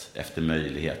möjlighet efter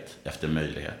möjlighet efter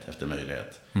möjlighet efter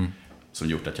möjlighet. Som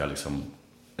gjort att jag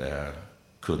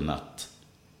kunnat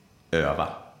öva.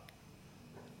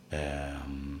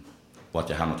 Och att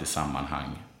jag hamnat i sammanhang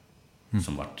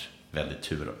som varit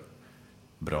väldigt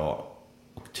bra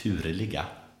och turliga.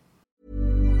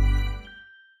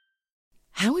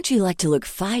 How would you like to look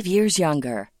 5 years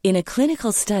younger? In a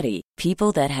clinical study,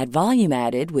 people that had volume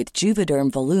added with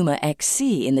Juvederm Voluma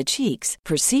XC in the cheeks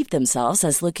perceived themselves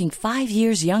as looking 5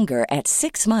 years younger at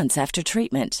 6 months after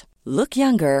treatment. Look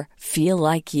younger, feel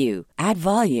like you. Add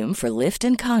volume for lift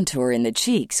and contour in the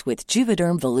cheeks with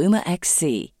Juvederm Voluma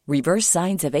XC. Reverse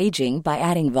signs of aging by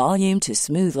adding volume to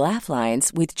smooth laugh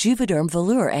lines with Juvederm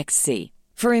Volure XC.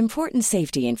 For important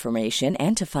safety information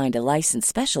and to find a licensed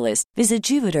specialist, visit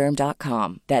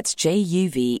Juvederm.com. That's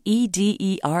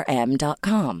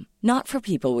JUVEDERM.com. Not for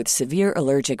people with severe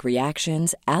allergic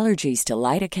reactions, allergies to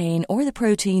lidocaine, or the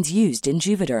proteins used in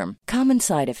Juvederm. Common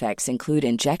side effects include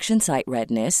injection site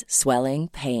redness, swelling,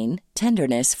 pain,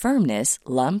 tenderness, firmness,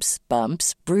 lumps,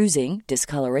 bumps, bruising,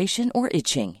 discoloration, or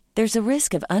itching. There's a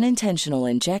risk of unintentional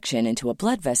injection into a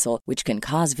blood vessel, which can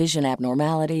cause vision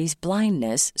abnormalities,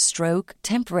 blindness, stroke,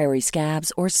 temporary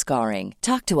scabs, or scarring.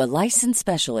 Talk to a licensed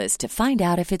specialist to find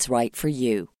out if it's right for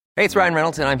you. Hey, it's Ryan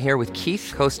Reynolds, and I'm here with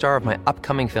Keith, co-star of my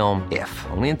upcoming film, If,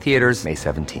 only in theaters May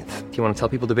 17th. Do you want to tell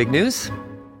people the big news?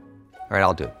 All right,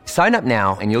 I'll do it. Sign up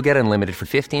now and you'll get unlimited for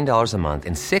 $15 a month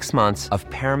and 6 months of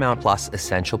Paramount Plus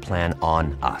Essential Plan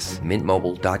on us.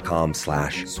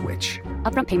 MintMobile.com/switch.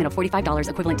 Upfront payment of $45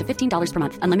 equivalent to $15 per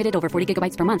month. Unlimited over 40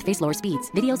 gigabytes per month. Face lower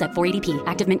speeds. Videos at 480p.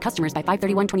 Active Mint customers by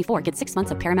 531.24 get 6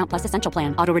 months of Paramount Plus Essential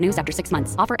Plan. Auto renews after 6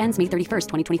 months. Offer ends May 31st,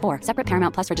 2024. Separate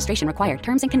Paramount Plus registration required.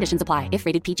 Terms and conditions apply if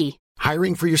rated PG.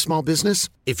 Hiring for your small business?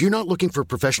 If you're not looking for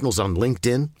professionals on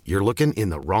LinkedIn, you're looking in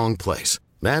the wrong place.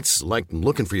 That's like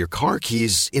looking for your car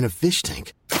keys in a fish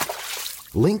tank.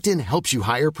 LinkedIn helps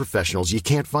you hire professionals you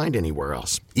can't find anywhere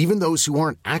else, even those who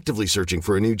aren't actively searching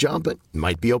for a new job but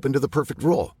might be open to the perfect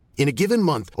role. In a given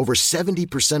month, over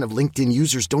 70% of LinkedIn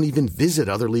users don't even visit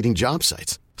other leading job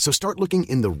sites. So start looking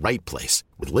in the right place.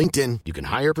 With LinkedIn, you can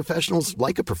hire professionals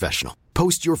like a professional.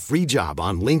 Post your free job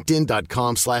on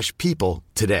linkedin.com/people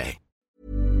today.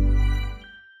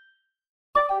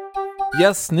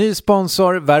 Yes, ny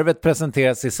sponsor. Värvet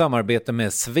presenteras i samarbete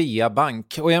med Svea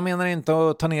Bank. Och jag menar inte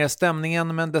att ta ner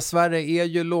stämningen, men dessvärre är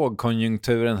ju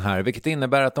lågkonjunkturen här, vilket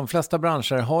innebär att de flesta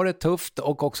branscher har det tufft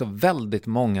och också väldigt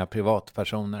många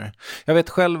privatpersoner. Jag vet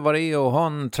själv vad det är att ha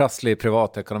en trasslig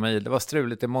privatekonomi. Det var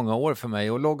struligt i många år för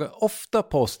mig och låg ofta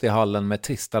post i hallen med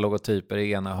trista logotyper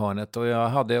i ena hörnet. Och jag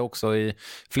hade också i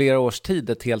flera års tid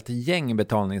ett helt gäng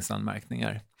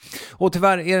betalningsanmärkningar. Och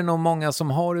tyvärr är det nog många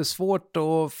som har det svårt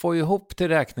att få ihop till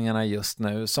räkningarna just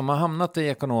nu, som har hamnat i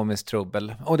ekonomiskt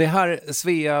trubbel. Och det här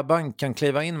Svea Bank kan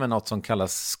kliva in med något som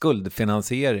kallas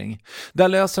skuldfinansiering. Där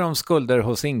löser de skulder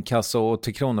hos inkasso och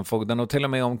till Kronofogden, och till och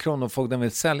med om Kronofogden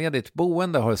vill sälja ditt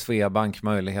boende har Svea Bank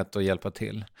möjlighet att hjälpa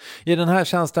till. I den här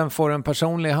tjänsten får du en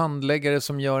personlig handläggare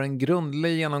som gör en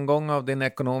grundlig genomgång av din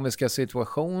ekonomiska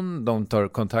situation. De tar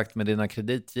kontakt med dina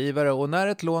kreditgivare och när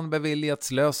ett lån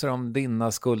beviljats löser de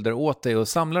dina skulder skulder åt dig och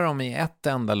samla dem i ett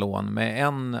enda lån med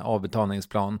en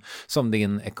avbetalningsplan som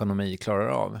din ekonomi klarar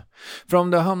av. För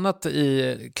om du har hamnat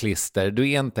i klister, du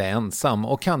är inte ensam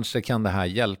och kanske kan det här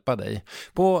hjälpa dig.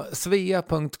 På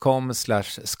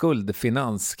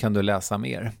svea.com/skuldfinans kan du läsa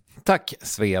mer. Tack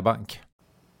Sveabank.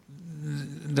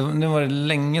 Nu var det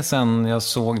länge sedan jag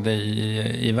såg dig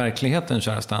i verkligheten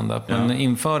köra stand-up. Men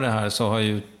inför det här så har jag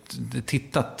ju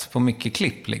tittat på mycket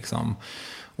klipp liksom.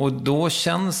 Och då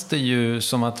känns det ju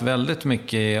som att väldigt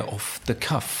mycket är off the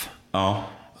cuff. Ja.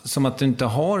 Som att du inte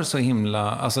har så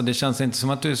himla... Alltså det känns inte som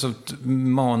att du är så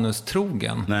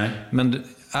manustrogen. Nej. Men du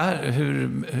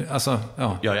är alltså,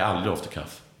 ja. Jag är aldrig off the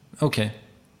cuff. Okej.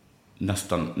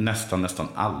 Nästan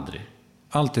aldrig.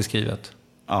 Allt är skrivet?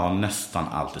 Ja, nästan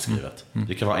alltid skrivet.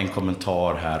 Det kan vara en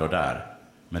kommentar här och där.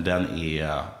 Men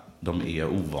de är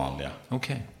ovanliga.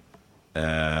 Okej.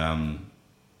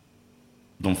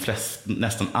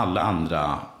 Nästan alla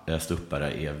andra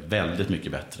stuppare är väldigt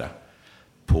mycket bättre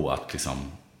på att liksom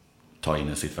ta in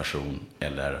en situation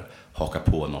eller haka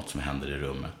på något som händer i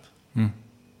rummet.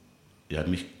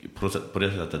 På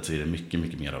det sättet så är det mycket,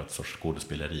 mycket mer av ett sorts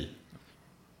skådespeleri.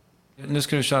 Nu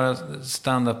ska du köra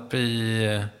stand-up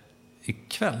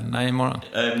ikväll? Nej, imorgon.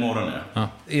 Imorgon, ja.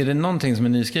 Är det någonting som är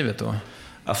nyskrivet då?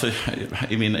 Alltså,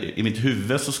 i mitt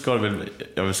huvud så ska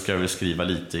jag väl skriva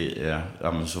lite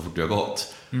så fort det har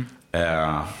gått.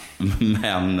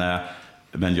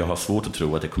 Men jag har svårt att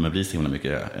tro att det kommer bli så himla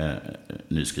mycket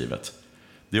nyskrivet.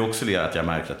 Det är också det att jag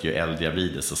märker att ju äldre jag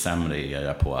blir, så sämre är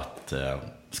jag på att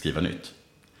skriva nytt.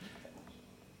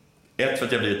 Ett, för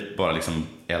att jag blivit bara liksom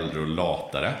äldre och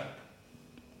latare.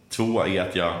 Två är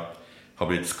att jag har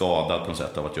blivit skadad på något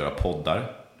sätt av att göra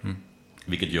poddar.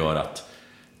 Vilket gör att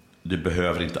du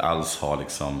behöver inte alls ha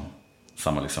liksom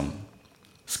samma liksom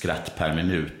skratt per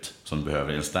minut som du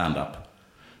behöver i en stand-up.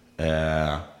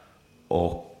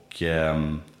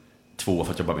 Två,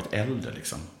 för att jag bara blivit äldre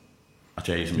liksom. Att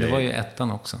jag är som det var ju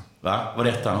ettan också. Va? Var det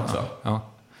ettan också? Ja.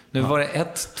 Nu var det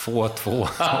 1, 2, 2 och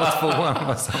 2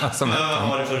 var samma som ettan. Vad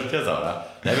var det första jag sa då?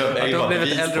 Nej, jag har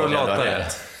blivit äldre och latare.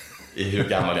 I hur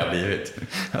gammal jag har blivit.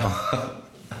 Ja.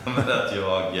 Men att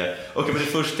Okej, men det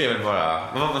första är väl bara...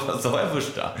 Vad sa jag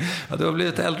första? Ja, du har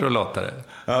blivit äldre och latare.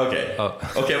 Okej,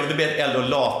 men det blir äldre och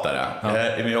latare. Ja.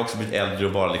 Men jag har också blivit äldre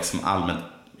och bara liksom allmänt...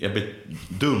 Jag blir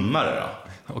dummare då.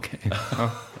 Okej. Ja.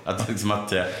 Att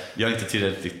jag inte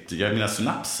tillräckligt... Mina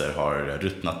synapser har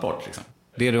ruttnat bort liksom.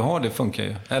 Det du har, det funkar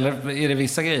ju. Eller är det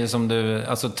vissa grejer som du...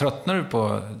 Alltså, tröttnar du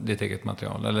på ditt eget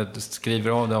material? Eller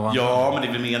skriver av det av andra? Ja, men det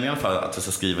är väl meningen i alla fall att jag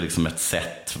ska skriva liksom ett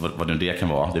set, vad nu det kan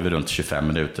vara. Det är väl runt 25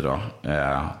 minuter då,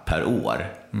 per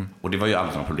år. Och det var ju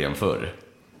aldrig något problem förr.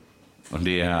 Och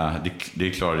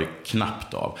det klarar det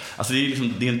knappt av. Alltså det är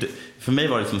liksom, för mig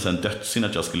var det liksom en dödssynd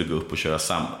att jag skulle gå upp och köra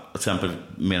till exempel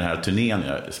med den här turnén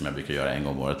som jag brukar göra en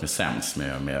gång om året med Sems,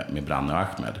 med Branne och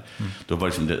Ahmed. Då var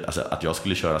det liksom alltså, att jag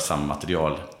skulle köra samma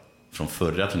material från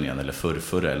förra turnén eller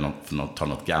förrförra eller ta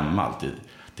något gammalt.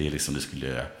 Det är liksom, det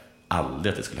skulle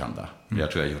aldrig att det skulle hända.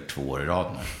 Jag tror jag har gjort 2 år i rad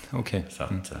nu. Okay. Så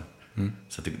att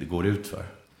det går ut för.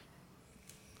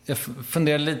 Jag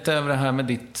funderar lite över det här med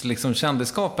ditt liksom,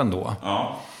 kändisskap ändå.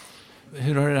 Ja.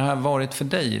 Hur har det här varit för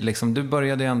dig? Liksom, du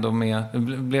började ändå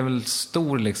du blev väl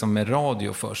stor liksom, med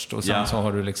radio först. Och sen så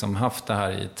har du liksom haft det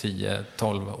här i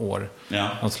 10-12 år. Ja.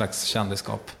 Någon slags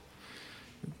kändisskap.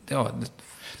 Ja,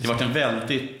 det har varit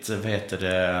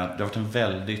en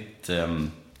väldigt,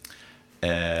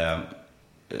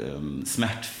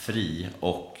 smärtfri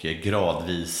och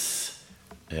gradvis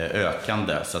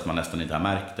ökande så att man nästan inte har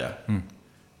märkt det.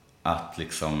 Att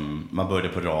liksom, man började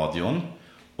på radion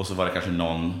och så var det kanske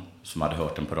någon som hade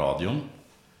hört den på radion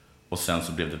och sen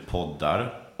så blev det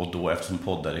poddar och då eftersom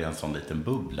poddar är en sån liten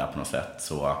bubbla på något sätt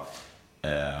så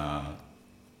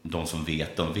de som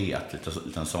vet, de vet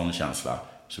lite en sån känsla,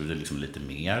 så blev det liksom lite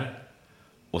mer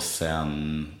och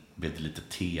sen blev det lite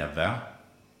tv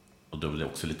och då blev det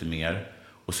också lite mer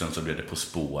och sen så blev det På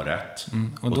spåret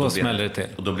och då smällde det till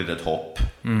och då blev det ett hopp.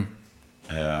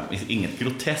 Inget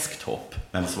groteskt hopp,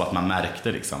 men så att man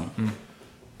märkte liksom.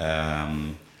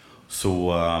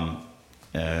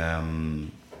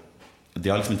 Det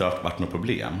har liksom inte varit något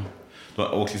problem.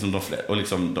 Och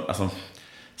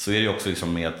så är det också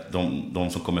liksom med att de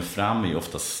som kommer fram är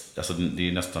oftast, alltså det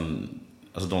är nästan,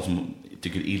 alltså de som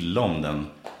tycker illa om den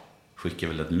skickar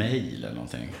väl ett mejl eller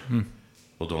någonting.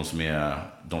 Och de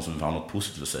som har något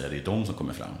positivt att säga, det är de som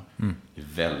kommer fram. Det är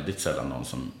väldigt sällan någon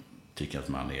som tycker att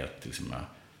man är liksom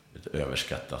ett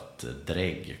överskattat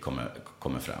drägg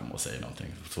kommer fram och säger någonting.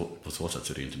 På så sätt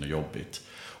så är det inte något jobbigt.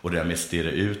 Och det där med att stirra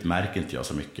ut märker inte jag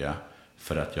så mycket,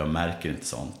 för att jag märker inte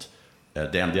sånt.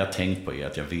 Det enda jag tänkt på är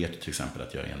att jag vet till exempel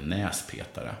att jag är en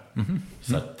näspetare.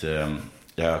 Så att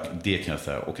det kan jag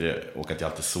säga. Och att jag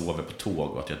alltid sover på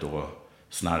tåg och att jag då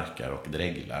snarkar och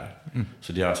dreglar.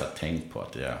 Så det har jag så tänkt på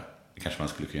att det kanske man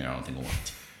skulle kunna göra någonting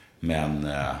åt. Men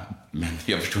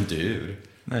jag förstår inte hur.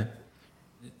 Nej.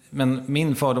 Men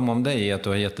min fördom om dig är att du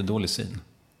har jättedålig syn.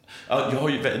 Ja, jag har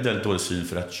ju väldigt dålig syn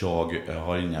för att jag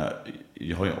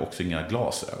har också inga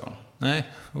glasögon. Nej,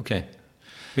 okej.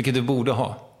 Vilket du borde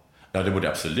ha. Ja, det borde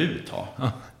jag absolut ha.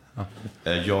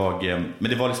 Men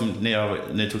det var liksom när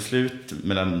det tog slut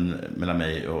mellan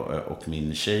mig och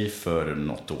min tjej för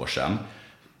något år sedan.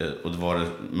 Och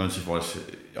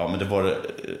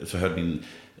så höll min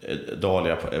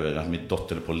Dahlia min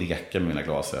dotter på att leka med mina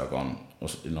glasögon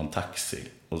i någon taxi.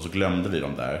 Och så glömde vi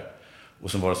dem där.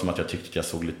 Och så var det som att jag tyckte att jag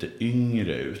såg lite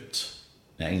yngre ut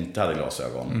när jag inte hade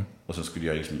glasögon. Och så skulle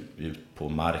jag liksom ut på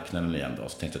marknaden igen då.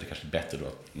 Så tänkte jag att det kanske är bättre då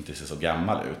att inte se så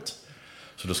gammal ut.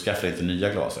 Så då skaffade jag inte nya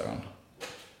glasögon.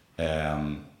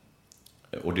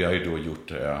 Och det har ju då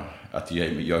gjort att jag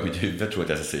i mitt huvud tror att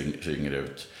jag ser yngre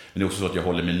ut. Men det är också så att jag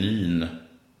håller menyn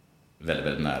väldigt,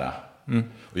 väldigt nära.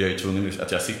 Och jag är ju tvungen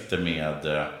att jag sitter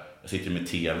med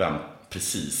tvn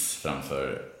precis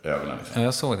framför ögonen. Liksom. Ja,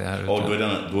 jag såg det här. Och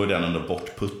då är den ändå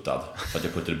bortputtad. Så att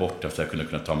jag puttade bort den så jag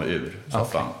kunde ta mig ur soffan.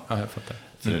 Okay. Ja, jag fattar.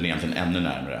 Så den är egentligen ännu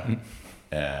närmare.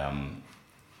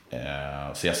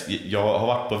 Så jag har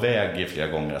varit på väg flera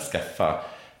gånger att skaffa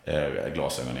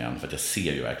glasögon igen. För att jag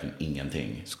ser ju verkligen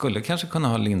ingenting. Skulle kanske kunna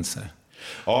ha linser.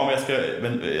 Ja,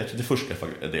 men det första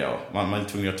är det. Man är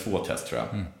tvungen att göra 2 test, tror jag.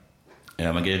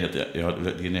 Men grejen är att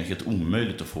det är helt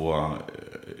omöjligt att få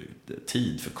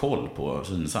tid för koll på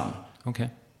Synsam. Okay.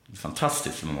 Det är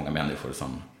fantastiskt för många människor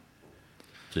som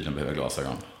tydligen behöver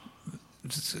glasögon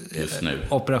just nu.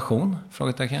 Operation?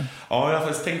 Frågetecken. Ja, jag har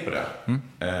faktiskt tänkt på det.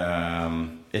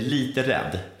 Jag är lite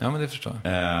rädd. Ja, men det förstår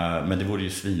jag. Men det vore ju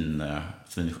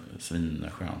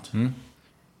svinskönt.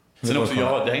 Sen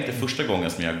också, det är inte första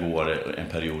gången som jag går en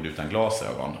period utan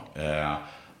glasögon.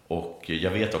 Och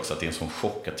jag vet också att det är en sån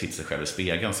chock att titta sig själv i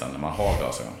spegeln sen när man har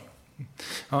glasögon.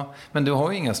 Ja, men du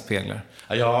har ju inga speglar.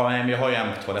 Ja, men jag har ju en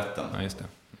på toaletten. Ja, just det.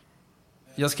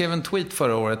 Jag skrev en tweet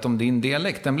förra året om din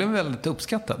dialekt. Den blev väldigt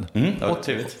uppskattad. Det var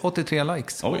trevligt. 83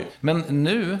 likes. Oj. Men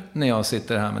nu när jag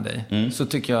sitter här med dig så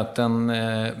tycker jag att den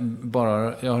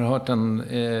jag har hört den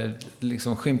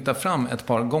liksom skymta fram ett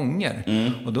par gånger.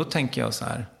 Och då tänker jag så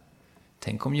här.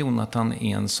 Tänk om Jonathan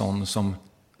är en sån som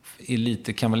är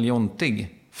lite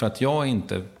kameleontig. För att jag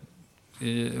inte...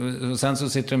 Och sen så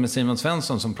sitter du med Simon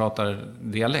Svensson som pratar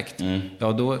dialekt.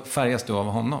 Ja, då färgas du av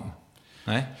honom.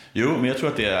 Nej? Jo, men jag tror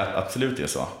att det absolut är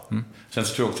så. Sen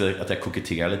så tror jag också att jag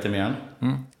koketterar lite mer.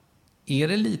 Är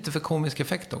det lite för komisk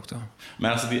effekt också?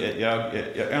 Men alltså, jag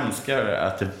önskar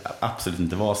att det absolut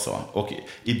inte var så. Och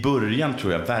i början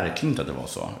tror jag verkligen inte att det var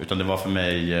så. Utan det var för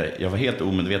mig, jag var helt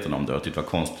omedveten om det och tyckte det var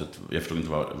konstigt. Jag förstod inte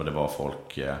vad det var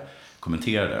folk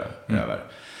kommenterade över.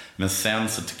 Men sen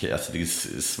så tycker jag att det är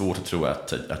svårt att tro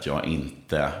att jag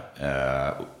inte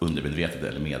undermedvetet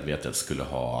eller medvetet skulle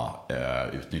ha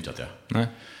utnyttjat det. Nej.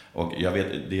 Och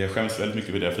jag skäms väldigt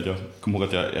mycket vid det, för jag kommer ihåg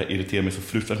att jag irriterar mig så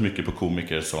fruktansvärt mycket på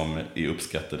komiker som är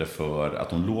uppskattade för att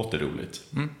de låter roligt.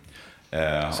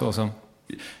 Så som?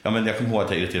 Ja, men jag kommer ihåg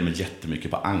att jag irriterade mig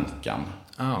jättemycket på Ankan.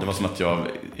 Okay. Det var som att jag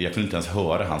kunde inte ens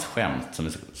höra hans skämt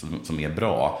som är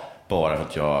bra, bara för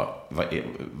att jag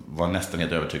var nästan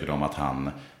helt övertygad om att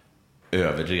han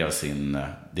överdrev sin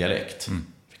dialekt.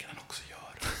 Vilket han också gör.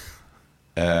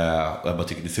 Och jag bara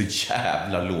tycker det är så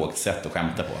jävla lågt sätt att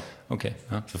skämta på. Okay,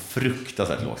 ja. Så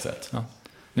fruktansvärt lågt sätt. Ja.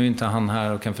 Nu är inte han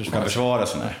här och kan försvara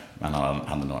sig. Nej. Men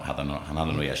han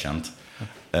hade nog erkänt.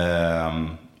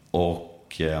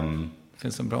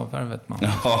 Finns en bra värvet man.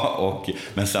 Ja,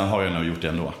 men sen har jag nog gjort det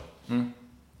ändå.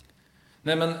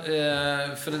 Nej, men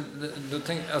för då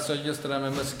alltså just det där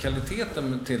med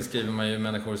musikaliteten tillskriver man ju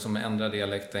människor som ändrar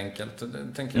dialekt enkelt.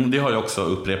 Det har jag också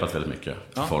upprepat väldigt mycket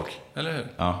för folk. Eller hur?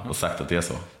 Ja, och sagt att det är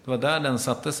så. Det var där den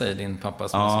satte sig, din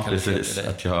pappas musikalitet. Ja, precis.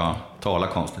 Att jag talar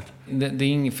konstigt.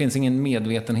 Det finns ingen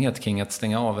medvetenhet kring att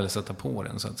stänga av eller sätta på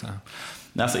den, så att säga.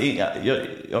 Nej, alltså,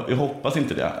 jag hoppas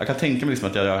inte det. Jag kan tänka mig liksom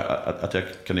att jag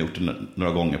kan ha gjort det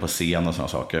några gånger på scen och sådana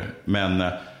saker. Men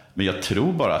jag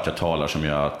tror bara att jag talar som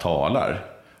jag talar.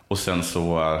 Och sen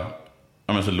så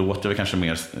låter jag kanske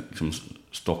mer liksom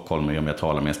stockholmare om jag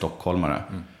talar med en stockholmare.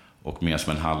 Och mer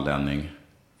som en hallänning.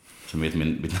 Som är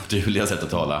mitt naturliga sätt att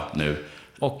tala nu.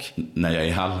 Och när jag är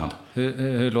i Halland.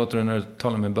 Hur låter du när du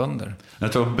talar med bönder?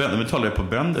 När jag talar på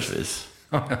bönders vis.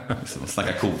 Liksom,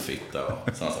 snacka kofitta och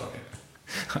sådana saker.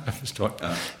 Jag förstår.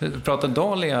 Pratar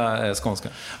Dahlia skånska?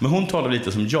 Men hon talar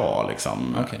lite som jag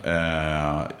liksom. Okay.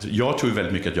 Jag tror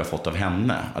väldigt mycket att jag har fått av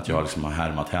henne. Att jag liksom har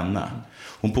härmat henne.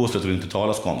 Hon påstår att hon inte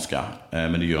talar skånska.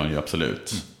 Men det gör hon ju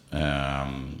absolut.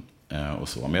 Och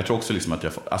så. Men jag tror också liksom att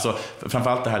jag alltså,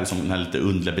 framförallt det här, liksom, den här lite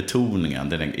underliga betoningen.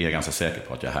 Det är jag ganska säker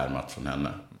på att jag har härmat från henne.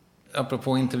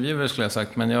 Apropå intervjuer skulle jag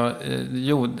sagt. Men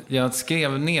jag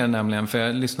skrev ner nämligen. För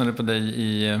jag lyssnade på dig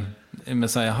i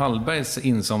Messiah Hallbergs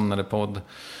insomnade podd.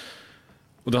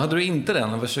 Och då hade du inte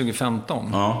den, det var 2015.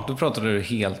 Ja. Då pratade du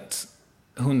helt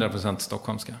 100%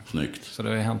 stockholmska. Snyggt. Så det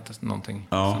har ju hänt någonting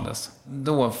sedan dess.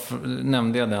 Då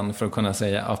nämnde jag den för att kunna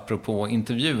säga, apropå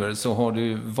intervjuer, så har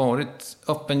du varit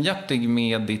öppenhjärtig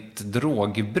med ditt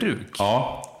drogbruk.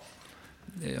 Ja.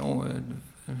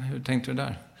 Hur tänkte du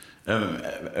där?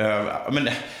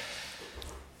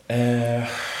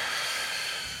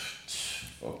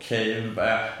 Okej.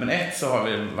 Men ett så har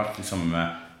vi varit liksom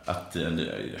att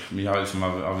jag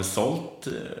har väl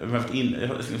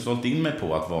sålt in mig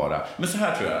på att vara. Men så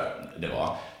här tror jag det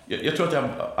var. Jag tror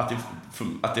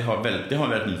att det har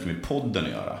väldigt mycket med podden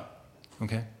att göra.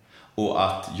 Okay. Och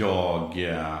att jag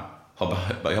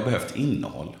har behövt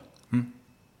innehåll.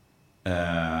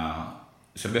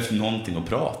 Så jag behövt någonting att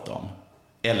prata om.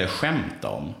 Eller skämta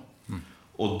om.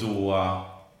 Och då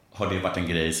har det varit en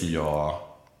grej som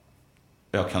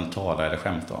jag kan tala eller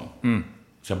skämta om.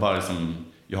 Så jag bara liksom,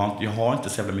 jag har inte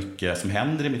så jävla mycket som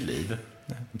händer i mitt liv.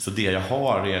 Så det jag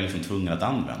har är jag liksom tvungen att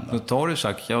använda. Då tar du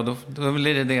Jack, då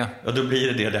blir det det. Ja, då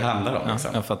blir det handlar om. Ja,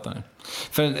 liksom. Jag fattar.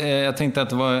 För jag tänkte att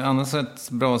det var annars ett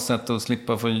bra sätt att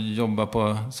slippa få jobba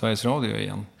på Sveriges Radio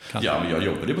igen. Kanske. Ja, men jag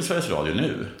jobbar ju på Sveriges Radio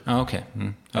nu. Ja, okej.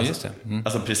 Ja, just det.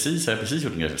 Alltså jag har precis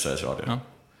gjort en grej för Sveriges Radio. Ja.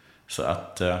 Så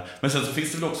att, men sen så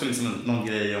finns det väl också liksom någon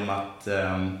grej om att,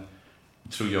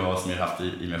 tror jag som jag har haft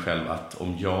i mig själv, att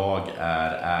om jag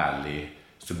är ärlig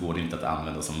så går det inte att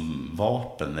använda som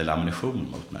vapen eller ammunition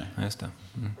mot mig. Ja, just det.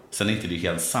 Sen är inte det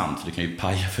helt sant, för du kan ju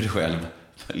paja för dig själv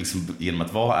liksom, genom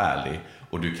att vara ärlig,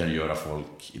 och du kan göra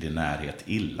folk i din närhet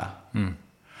illa.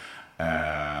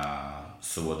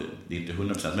 Så det är inte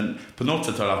 100%, men på något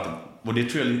sätt har det alltid, och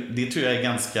det tror jag är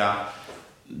ganska,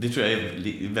 det tror jag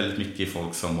är väldigt mycket i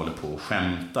folk som håller på och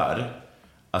skämtar,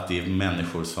 att det är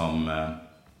människor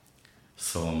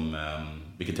som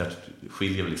vilket jag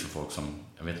skiljer liksom folk som,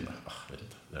 jag vet inte,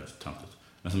 det är så töntigt,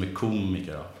 men som är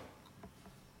komiker då.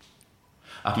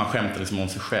 Att man skämtar liksom om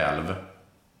sig själv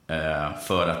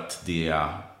för att det,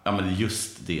 men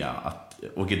just det,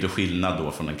 och det är skillnad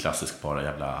då från en klassisk bara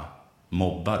jävla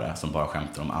mobbare som bara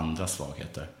skämtar om andra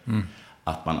svagheter.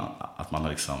 Att man har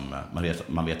liksom,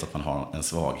 man vet att man har en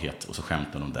svaghet, och så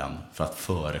skämtar man om den för att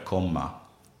förekomma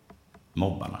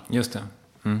mobbarna. Just det.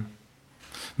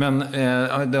 Men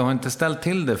det har inte ställt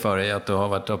till det för dig att du har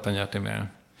varit öppenhjärtig med det?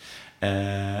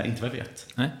 Inte vad jag vet.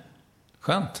 Nej.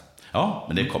 Skönt. Ja,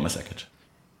 men det kommer säkert.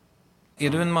 Är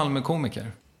du en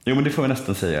Malmö-komiker? Jo, men det får jag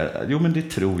nästan säga. Jo, men det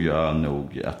tror jag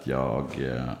nog att jag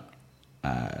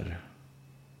är.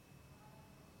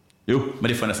 Jo, men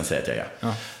det får jag nästan säga att jag är.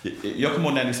 Ja. Jag kommer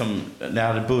ihåg när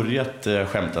jag hade börjat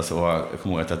skämta, så jag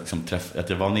kommer ihåg att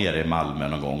jag var nere i Malmö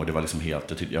någon gång, och det var liksom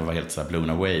jag var helt så här blown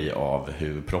away av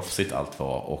hur proffsigt allt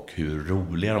var och hur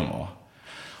roliga de var.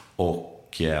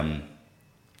 Och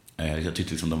jag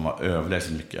tyckte liksom de var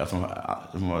överlägset mycket. Att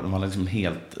de var liksom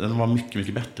de var mycket,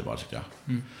 mycket bättre bara, tycker jag.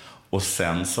 Och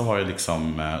sen så har jag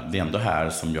liksom, det är ändå här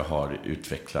som jag har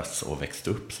utvecklats och växt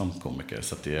upp som komiker,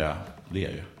 så att det är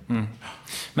ju.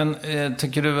 Men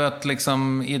tycker du att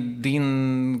liksom i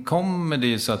din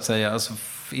comedy så att säga, alltså,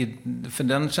 för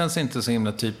den känns inte så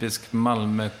himla typisk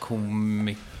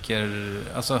Malmö-komiker,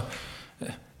 alltså,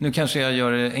 nu kanske jag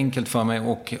gör det enkelt för mig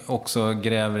och också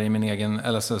gräver i min egen,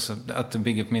 eller så att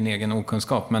bygga upp min egen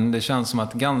okunskap, men det känns som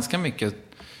att ganska mycket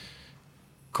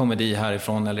komedi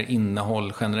härifrån, eller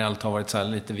innehåll generellt, har varit så här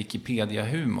lite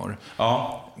Wikipedia-humor.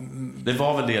 Ja, det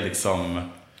var väl det liksom.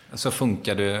 Så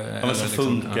funkar det. Ja, men så liksom,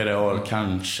 funkar det, och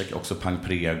kanske också Pang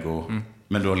Prego.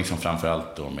 Men då liksom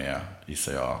framförallt då med,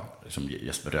 gissar jag, liksom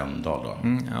Jesper Rönndahl då.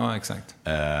 Ja, exakt.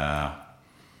 Ja,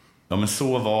 men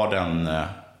så var den.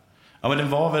 Ja, men den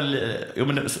var väl.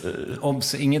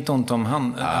 Obs, inget ont om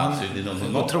han. Alltså,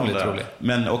 han otroligt rolig.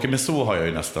 Men så har jag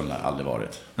ju nästan aldrig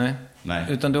varit. Nej.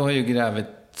 Utan du har ju grävt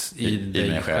i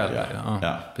dig själv.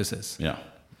 Ja, precis. Ja.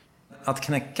 Att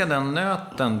knäcka den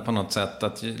nöten på något sätt,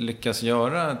 att lyckas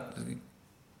göra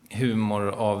humor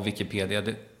av Wikipedia,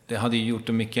 det hade ju gjort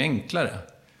det mycket enklare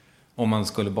om man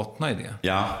skulle bottna i det.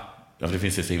 Ja, det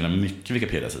finns ju så himla mycket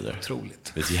Wikipedia-sidor.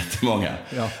 Otroligt. Det finns jättemånga.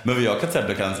 Ja. Men jag kan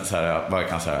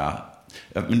säga,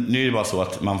 nu är det bara så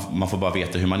att man får bara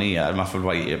veta hur man är. Man får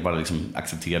bara liksom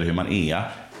acceptera hur man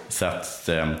är. Så att,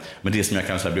 men det som jag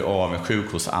kanske blir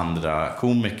avundsjuk hos andra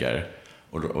komiker,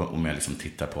 och om jag liksom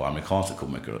tittar på amerikanska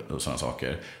komiker och sådana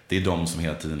saker, det är de som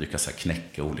hela tiden lyckas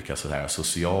knäcka olika sådär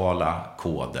sociala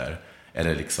koder,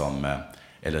 eller liksom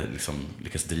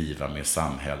lyckas driva med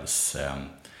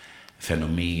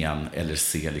samhällsfenomen, eller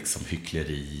se liksom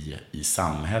hyckleri i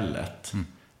samhället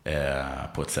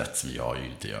på ett sätt som jag ju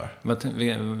inte gör.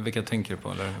 Vilka tänker du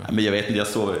på? Eller? Men jag vet inte,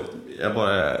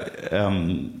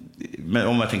 men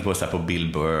om jag tänker på, så här, på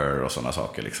Bill Burr och sådana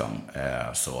saker liksom,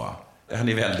 så han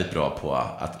är väldigt bra på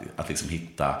att liksom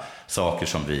hitta saker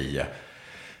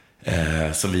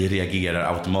som vi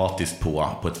reagerar automatiskt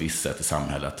på ett visst sätt i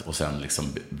samhället, och sen liksom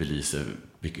belyser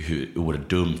hur oerhört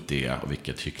dumt det är och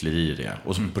vilket hyckleri det är.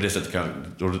 Och på det sättet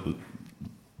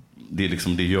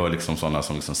det gör liksom sådana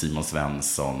som liksom Simon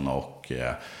Svensson och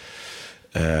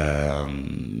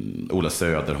Ola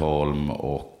Söderholm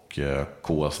och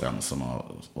K. Svensson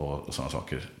och sådana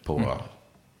saker på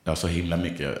så himla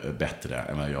mycket bättre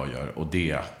än vad jag gör. Och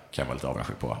det kan jag vara lite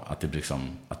avundsjuk på, att det blir liksom,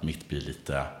 att mitt blir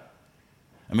lite,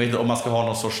 jag vet inte, om man ska ha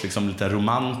någon sorts liksom lite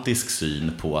romantisk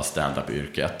syn på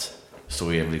stand-up-yrket,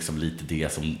 så är det liksom lite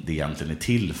det som det egentligen är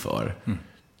till för.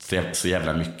 Så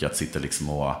jävla mycket att sitta liksom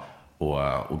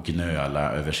och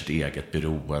gnöla över sitt eget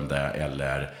beroende,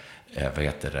 eller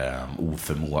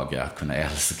oförmåga att kunna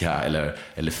älska,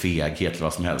 eller feghet, eller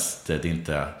vad som helst.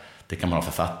 Det kan man ha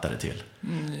författare till.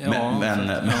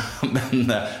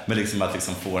 Men liksom att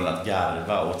liksom få en att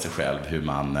garva åt sig själv,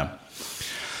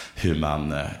 hur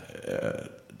man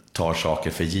tar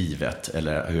saker för givet,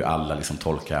 eller hur alla liksom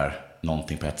tolkar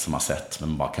någonting på ett samma sätt, men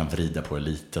man bara kan vrida på det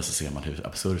lite, så ser man hur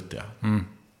absurt det är.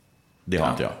 Det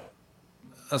har inte jag.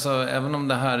 Alltså, även om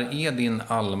det här är din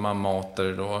alma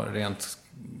mater då, rent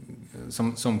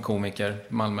som komiker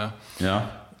i Malmö,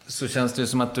 så känns det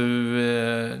som att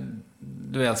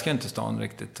du älskar inte stan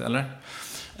riktigt, eller?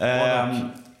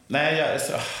 Nej,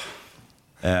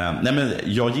 men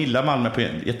jag gillar Malmö på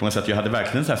jättemånga sätt. Jag hade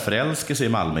verkligen så här förälskelse i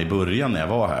Malmö i början när jag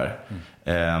var här.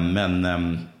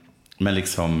 Men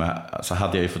liksom, så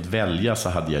hade jag ju fått välja, så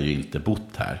hade jag ju inte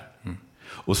bott här.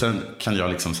 Och sen kan jag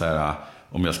liksom så här,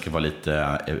 om jag ska vara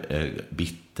lite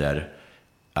bitter,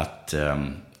 att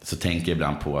så tänker jag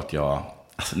ibland på att jag,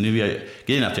 alltså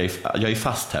grejen är att jag är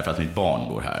fast här för att mitt barn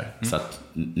bor här. Så att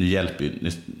nu hjälper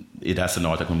ju, i det här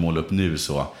scenariot jag kommer måla upp nu,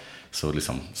 så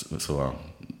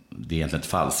det är egentligen ett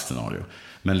falskt scenario.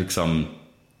 Men liksom,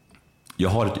 jag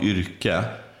har ett yrke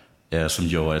som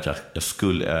gör att jag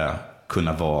skulle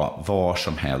kunna vara var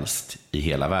som helst i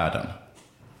hela världen.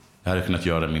 Jag hade kunnat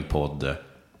göra min podd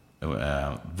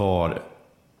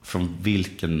från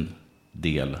vilken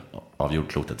del av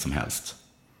jordklotet som helst.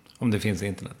 Om det finns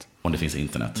internet. Om det finns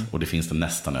internet. Och det finns det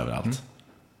nästan överallt.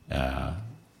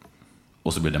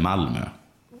 Och så blir det Malmö.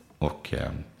 Och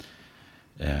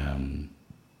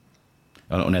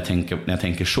när jag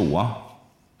tänker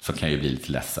så kan jag ju bli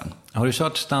lite ledsen. Har du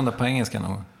kört stand-up på engelska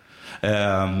någon gång?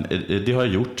 Det har jag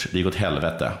gjort. Det gick åt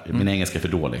helvete. Min engelska är för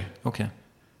dålig. Okay.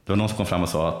 Det var någon som kom fram och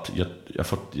sa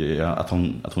att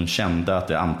hon kände att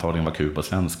det antagligen var kul på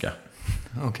svenska.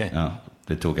 Okay. Ja,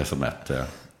 det tog jag som ett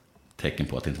tecken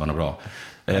på att det inte var något bra.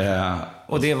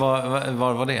 Och det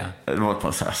var det? Det var på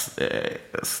en sån här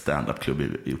stand-up-klubb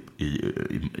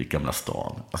i Gamla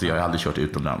stan. Alltså jag har aldrig kört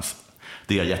utomlands.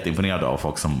 Det är jag jätteimponerad av,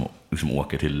 folk som liksom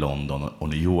åker till London och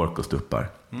New York och stuppar.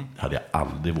 Det hade jag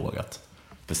aldrig vågat.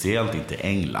 Speciellt inte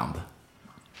England.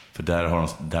 För där har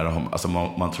alltså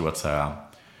man tror att så här,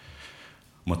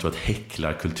 man tror att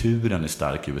häcklarkulturen är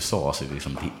stark i USA, så är det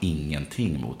liksom, det är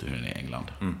ingenting mot hur den är i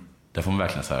England. Där får man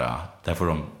verkligen så här, där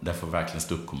får verkligen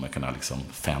ståuppkomikerna liksom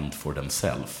fend for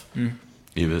themselves.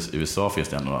 I USA finns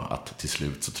det ändå att till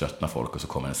slut så tröttnar folk och så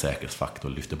kommer en säkerhetsfaktor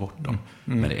och lyfter bort dem.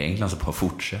 Men i England så bara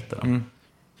fortsätter de.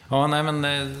 Ja, nej, men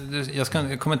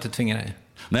jag kommer inte tvinga dig.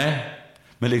 Nej,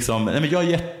 men jag är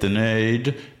jättenöjd.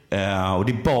 Och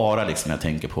det är bara liksom jag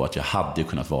tänker på att jag hade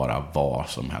kunnat vara var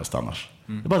som helst annars.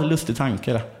 Det är bara en lustig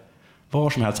tanke. Var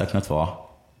som helst hade kunnat vara,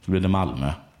 så blir det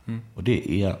Malmö. Och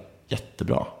det är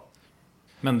jättebra.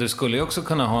 Men du skulle ju också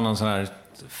kunna ha någon sån här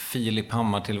Filip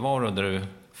Hammar-tillvaro där du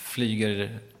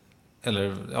flyger,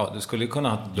 eller ja, du skulle kunna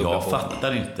ha dubbla. Jag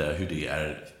fattar inte hur det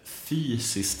är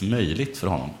fysiskt möjligt för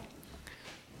honom.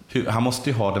 Han måste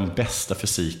ju ha den bästa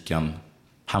fysiken.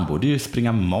 Han borde ju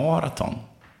springa maraton.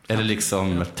 Eller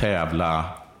liksom tävla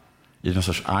i någon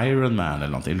sorts Ironman eller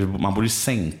någonting. Man borde ju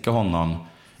sänka honom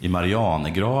i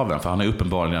Marianergraven, för han har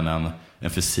uppenbarligen en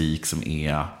fysik som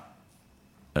är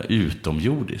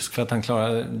utomjordisk. För att han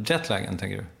klarar jetlagen,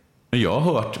 tänker du? Men jag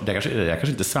har hört, det är kanske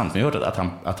inte sant, men jag har hört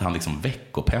att han liksom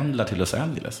veckopendlar till Los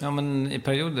Angeles. Ja, men i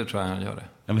perioder tror jag han gör det.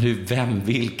 Ja, men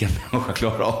vilken människa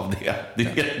klarar av det? Det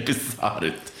är helt bisarrt.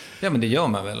 Ja, men det gör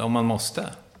man väl om man måste?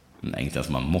 Nej, inte ens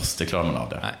man måste klara man av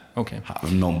det. Nej, okej.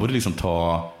 Någon borde liksom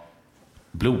ta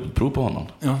blodprov på honom.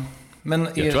 Ja. Men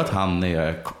jag tror att han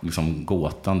är liksom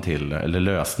gåtan till, eller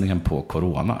lösningen på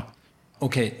corona.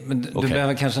 Okej, men du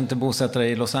behöver kanske inte bosätta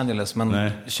dig i Los Angeles, men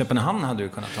nej. Köpenhamn hade du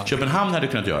kunnat ta. Köpenhamn hade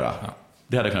du kunnat göra. Ja.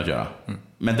 Det hade jag kunnat göra.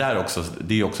 Men där också,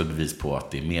 det är också ett bevis på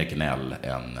att det är mer gnäll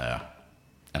än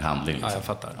handling. Liksom. Ja, jag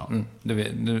fattar. Ja.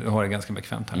 Du har det ganska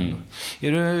bekvämt här.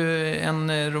 Är du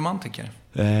en romantiker?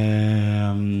 Jag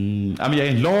är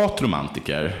en lat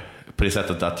romantiker. På det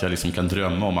sättet att jag liksom kan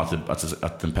drömma om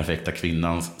att den perfekta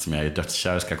kvinnan som jag är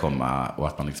dödskär ska komma, och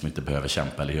att man liksom inte behöver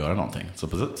kämpa eller göra någonting. Så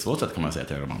på så sätt kan man säga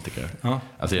att jag är romantiker. Ja.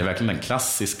 Alltså jag är verkligen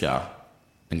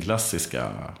den klassiska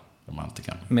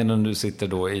romantikern. Medan du sitter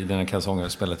då i dina kalsonger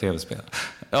och spelar tv-spel?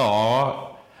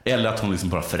 Ja, eller att hon liksom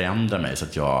bara förändrar mig så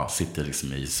att jag sitter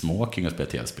liksom i smoking och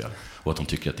spelar tv-spel. Och att hon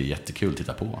tycker att det är jättekul att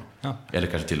titta på. Ja. Eller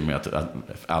kanske till och med att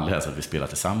alla helst att vi spelar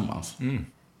tillsammans.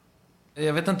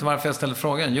 Jag vet inte varför jag ställer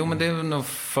frågan. Jo, men det är nog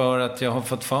för att jag har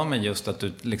fått för mig just att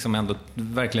du liksom ändå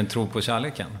verkligen tror på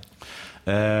kärleken.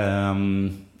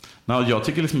 Jag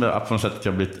tycker liksom att på något sätt att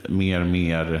jag har blivit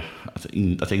mer att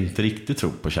jag inte riktigt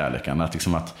tror på kärleken. Att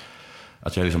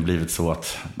jag har liksom blivit så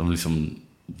att de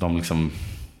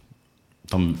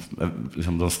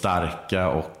starka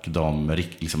och de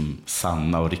liksom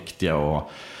sanna och riktiga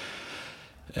och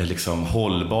liksom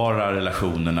hållbara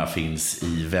relationerna finns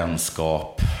i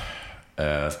vänskap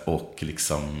och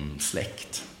liksom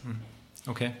släkt.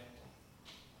 Okej.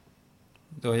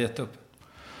 Du har gett upp?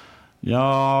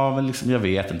 Ja, men liksom, jag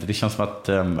vet inte. Det känns som att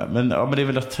men det är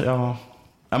väl att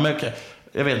men okej.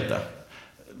 Jag vet inte.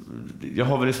 Jag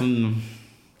har väl liksom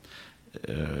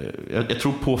jag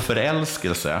tror på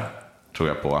förälskelse, tror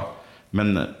jag på.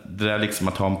 Men det där liksom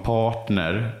att ha en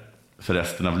partner för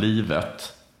resten av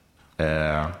livet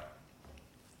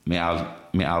med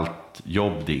allt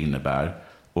jobb det innebär,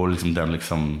 och liksom den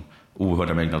liksom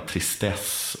oerhörda mängden av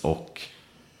tristess och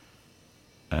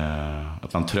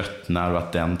att man tröttnar och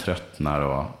att den tröttnar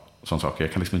och sådana saker.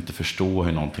 Jag kan liksom inte förstå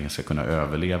hur någonting ska kunna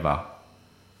överleva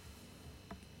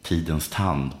tidens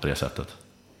tand på det sättet.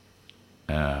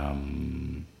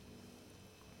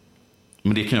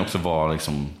 Men det kan ju också vara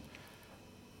liksom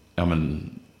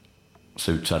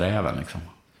surt sa räven liksom.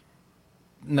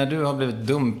 När du har blivit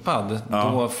dumpad,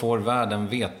 då får världen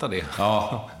veta det.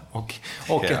 Ja. och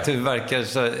att du verkar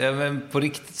så, på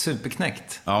riktigt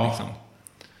superknäckt. Ja. Liksom.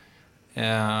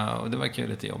 Och det verkar ju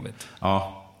lite jobbigt.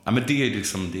 Ja, men det är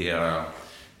liksom det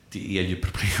är ju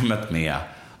problemet med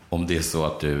om det är så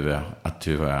att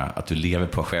du lever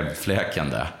på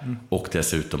självfläkande och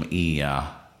dessutom är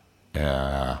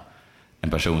en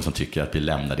person som tycker att bli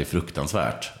lämnad är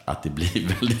fruktansvärt, att det blir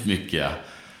väldigt mycket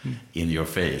in your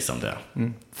face om det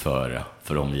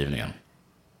för omgivningen.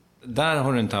 Där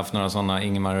har du inte haft några sådana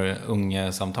Ingemar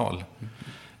Unge-samtal?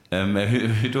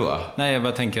 Hur då? Nej, jag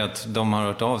bara tänker att de har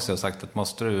hört av sig och sagt att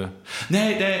måste du...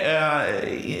 Nej,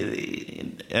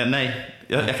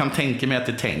 jag kan tänka mig att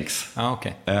det tänks.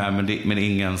 Okay. Men det är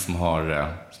ingen som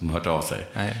har hört av sig.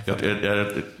 Nej, jag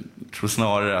tror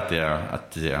snarare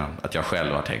att jag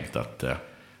själv har tänkt att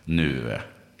nu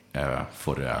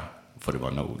får det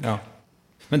vara nog. Ja.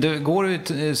 Men du, går du i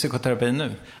psykoterapi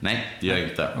nu? Nej, det gör jag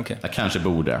inte. Okay. Jag kanske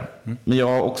borde. Men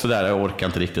jag är också där, jag orkar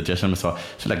inte riktigt. Jag känner mig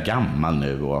så där gammal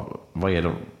nu. Och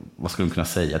vad skulle de kunna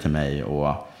säga till mig?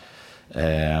 Och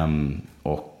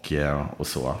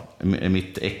så.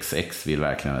 Mitt ex vill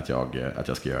verkligen att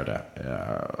jag ska göra det.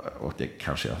 Och det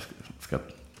kanske jag ska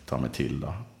ta mig till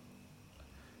då.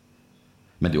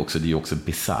 Men det är också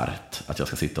bizarrt att jag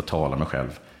ska sitta och tala mig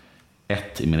själv.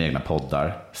 I mina egna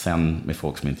poddar. Sen med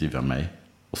folk som intervjuar mig.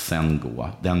 Och sen gå.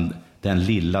 Den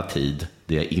lilla tid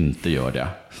där jag inte gör det,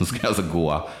 så ska jag alltså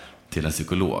gå till en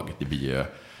psykolog. Det blir ju,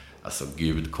 alltså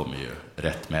Gud kommer ju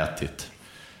rättmätigt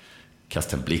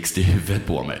kasta en blixt i huvudet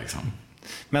på mig liksom.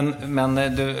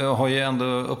 Men du har ju ändå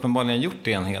uppenbarligen gjort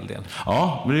det en hel del.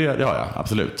 Ja, det har jag,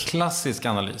 absolut. Klassisk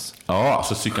analys. Ja,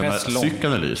 alltså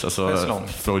psykoanalys, alltså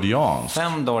freudiansk.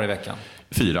 5 dagar i veckan?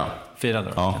 4. 4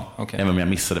 dagar? Ja, okay. Även om jag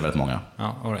missade väldigt många.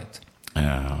 Ja, all right.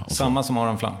 Samma som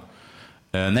Aron Flam?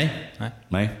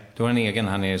 Nej. Du har en egen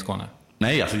här nere i Skåne?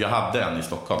 Nej, alltså jag hade en i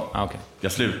Stockholm. Okay.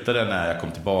 Jag slutade när jag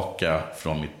kom tillbaka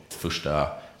från mitt första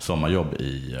sommarjobb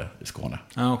i Skåne.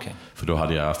 Okay. För då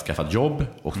hade jag skaffat jobb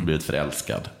och blivit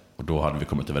förälskad. Och då hade vi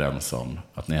kommit överens om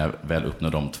att när jag väl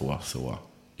uppnådde de två så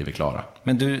är vi klara.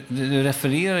 Men du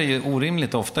refererar ju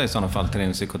orimligt ofta i sådana fall till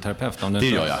din psykoterapeut.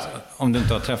 Om du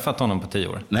inte har träffat honom på 10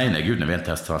 år. Nej, gud, vi har inte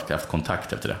ens haft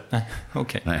kontakt efter det. Nej,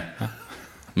 okej. Nej.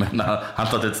 Men han har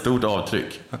tagit ett stort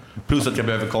avtryck. Plus att jag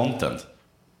behöver content.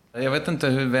 Jag vet inte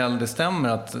hur väl det stämmer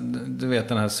att du vet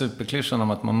den här superklyschan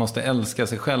om att man måste älska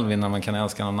sig själv innan man kan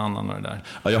älska någon annan och det där.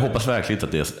 Ja, jag hoppas verkligen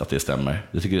inte att det stämmer.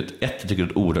 Jag tycker det är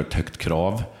ett oerhört högt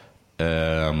krav.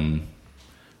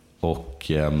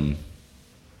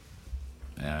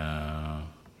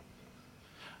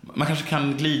 Man kanske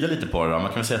kan glida lite på det då.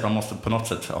 Man kan säga att man måste på något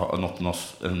sätt ha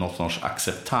något sorts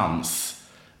acceptans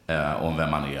om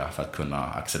vem man är för att kunna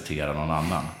acceptera någon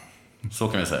annan. Så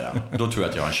kan vi säga. Då tror jag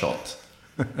att jag har en shot.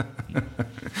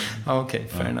 Okej,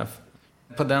 fair enough.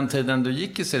 På den tiden du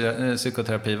gick i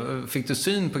psykoterapi, fick du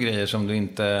syn på grejer som du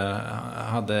inte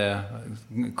hade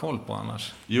koll på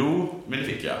annars? Jo, men det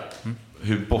fick jag.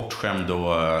 Hur bortskämd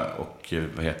och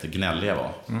gnällig jag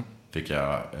var. Fick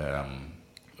jag,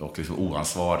 och liksom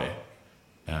oansvarig.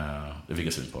 Det fick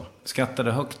jag syn på.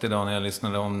 Skattade högt idag när jag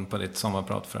lyssnade om på ditt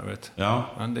sommarprat för övrigt. Ja.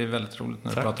 Det är väldigt roligt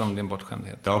när du pratar om din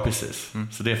bortskämdhet. Ja, precis.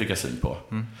 Så det fick jag syn på.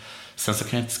 Sen så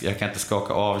kan jag inte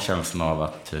skaka av känslan av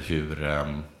att jag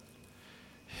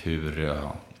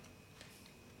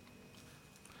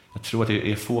tror att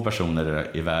det är få personer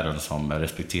i världen som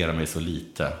respekterar mig så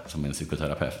lite som en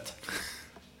psykoterapeut.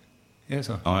 Är det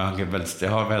så? Ja, jag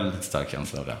har väldigt stark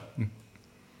känsla av det.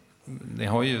 Ni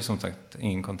har ju som sagt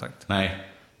ingen kontakt. Nej.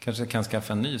 Kanske kan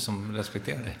skaffa en ny som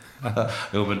respekterar dig.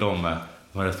 Jo, men de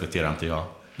respekterar inte jag.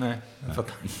 Nej, jag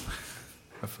fattar.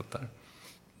 Jag fattar.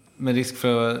 Med risk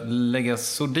för att lägga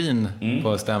sordin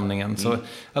på stämningen. Så,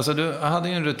 alltså, du hade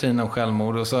ju en rutin om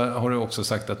självmord och så har du också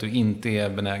sagt att du inte är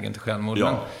benägen till självmord.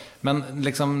 Ja. Men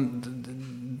liksom,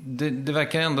 det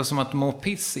verkar ändå som att må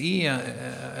piss är,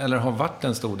 eller har varit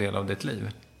en stor del av ditt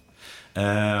liv.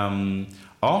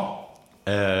 Ja,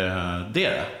 det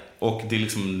är det. Och det är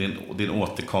liksom din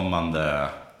återkommande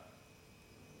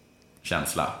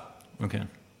känsla. Okej.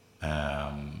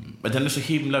 Men den är så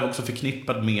himla också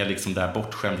förknippad med liksom den här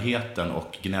bortskämdheten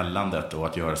och gnällandet och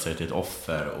att göra sig till ett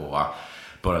offer och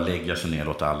bara lägga sig ner och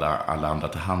låta alla andra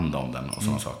ta hand om den och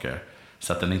sådana saker.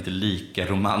 Så att den är inte lika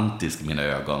romantisk i mina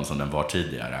ögon som den var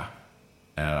tidigare.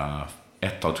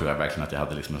 Ett tag tror jag verkligen att jag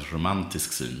hade liksom en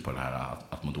romantisk syn på det här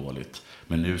att må dåligt.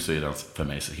 Men nu så är den för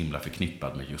mig så himla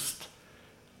förknippad med just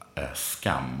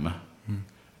skam.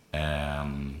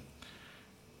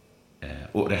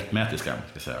 Och rättmätig skam,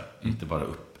 ska jag säga. Inte bara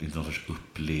inte någon sorts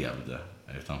upplevd,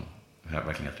 utan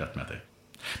verkligen helt rättmätig.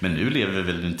 Men nu lever vi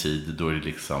väl i en tid då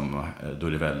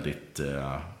är det väldigt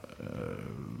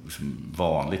liksom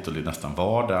vanligt och nästan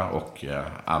vardag och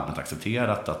allmänt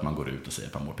accepterat att man går ut och säger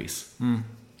att man mår piss.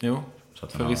 Jo, så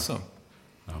att förvisso.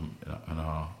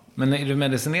 Ja. Men är du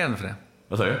medicinerad för det?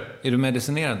 Vad sa du? Är du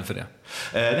medicinerad för det?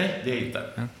 Nej, det är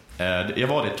inte. Jag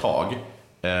var det ett tag.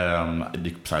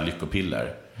 Så här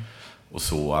lyckopiller. Och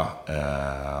så.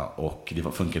 Och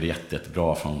det funkade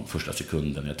jättebra från första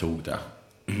sekunden jag tog det.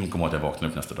 Jag kommer ihåg att jag vaknade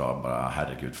upp nästa dag och bara,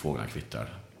 herregud, fåglarna kvittar.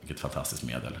 Vilket fantastiskt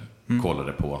medel.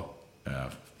 Kollade på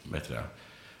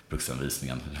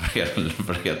bruksanvisningen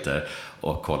vad det heter,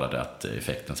 och kollade att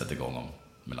effekten sätter igång om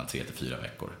mellan 3 till 4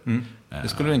 veckor. Det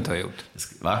skulle du inte ha gjort.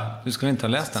 Va? Du skulle inte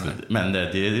ha läst den här. Men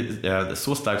det är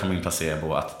så starkt som min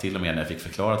placebo att till och med när jag fick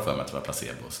förklarat för mig att det var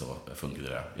placebo så funkade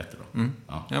det jättebra.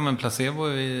 Ja, men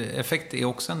placebo-effekt är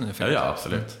också en effekt. Ja,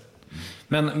 absolut.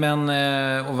 Men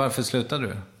och varför slutade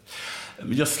du?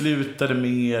 Jag slutade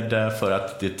med för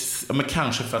att men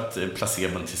kanske för att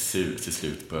placebon till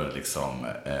slut började liksom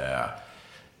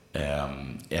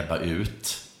ebba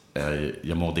ut.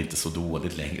 Jag mådde inte så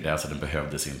dåligt längre, alltså den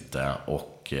behövdes inte,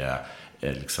 och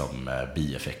liksom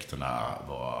bieffekterna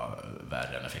var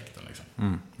värre än effekten liksom.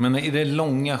 Men är det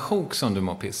långa sjok som du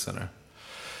mår piss, eller?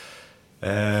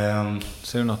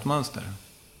 Ser du något mönster?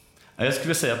 Jag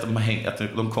skulle säga att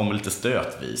de kommer lite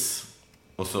stötvis,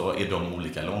 och så är de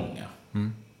olika långa.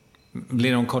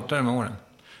 Blir de kortare med åren?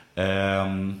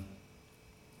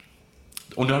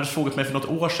 Om du hade frågat mig för något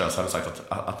år sedan så hade jag sagt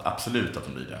att absolut att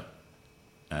de blir det.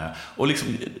 Och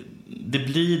liksom, det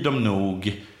blir de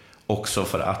nog också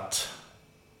för att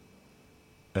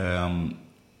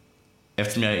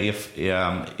eftersom jag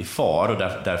är far och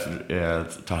därför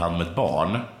tar hand om ett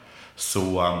barn,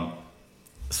 så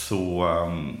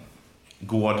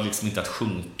går det liksom inte att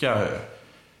sjunka.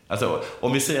 Alltså,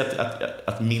 om vi säger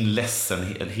att min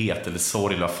ledsenhet eller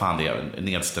sorg eller vad fan det är,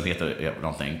 nedstämdhet eller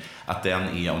någonting, att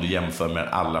den är, om du jämför med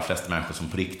alla flesta människor som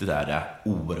på riktigt är det,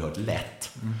 oerhört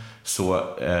lätt.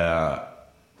 Så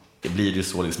blir det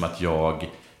så liksom att jag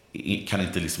kan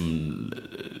inte liksom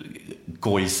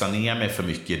gojsa ner mig för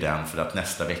mycket i den, för att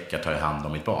nästa vecka tar jag hand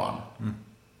om mitt barn.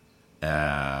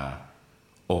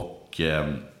 Och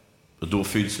då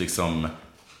fylls liksom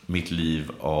mitt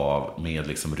liv med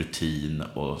liksom rutin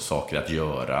och saker att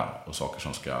göra och saker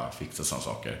som ska fixas och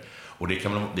saker. Och det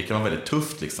kan vara väldigt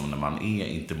tufft liksom när man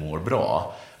inte mår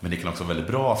bra, men det kan också vara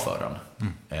väldigt bra för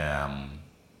en.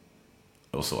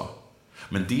 Och så.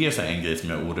 Men det är så en grej som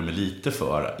jag oroar mig lite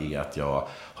för, är att jag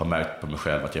har märkt på mig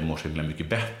själv att jag mår så himla mycket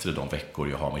bättre de veckor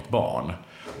jag har mitt barn.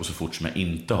 Och så fort som jag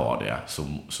inte har det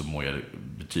så mår jag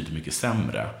betydligt mycket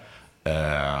sämre.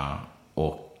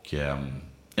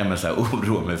 Men så här,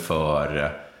 oroar mig för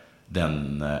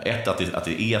att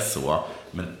det är så,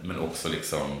 men också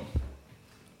liksom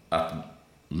att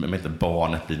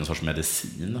barnet blir någon sorts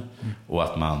medicin. Och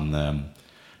att man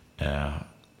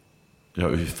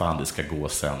hur fan det ska gå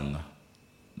sen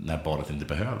när barnet inte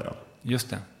behöver den. Just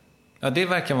det. Ja, det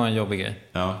verkar vara en jobbig grej.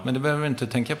 Ja. Men det behöver du inte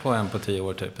tänka på än på 10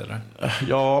 år typ, eller?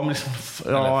 Ja, men liksom,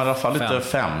 i alla fall lite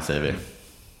 5 säger vi.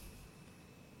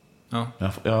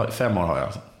 Ja, 5 år har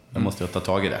jag. Jag måste ta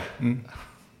tag i det.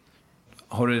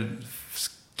 Har du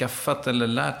skaffat eller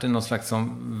lärt dig någon slags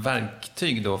som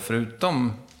verktyg då,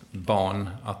 förutom barn,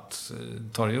 att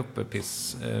ta dig upp i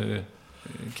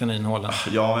kaninhålan?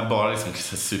 Ja, men bara liksom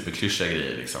superklyschiga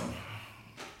grejer liksom.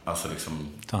 Alltså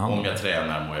liksom, om jag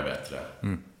tränar mår jag bättre.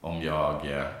 Om jag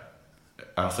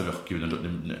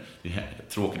det är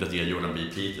tråkigt att ge Jordan B.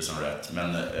 Peterson rätt,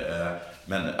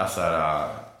 men alltså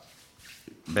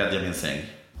bädda min säng.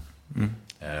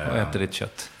 Och äter ditt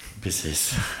kött.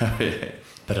 Precis.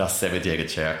 Brasse vid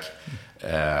eget kök.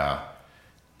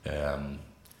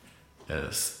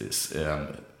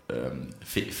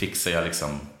 Fixar jag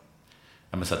liksom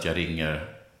så att jag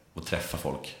ringer och träffar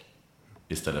folk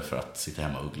istället för att sitta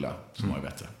hemma och uggla, så mår jag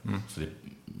bättre. Så det är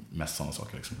mest sådana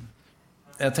saker liksom.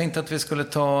 Jag tänkte att vi skulle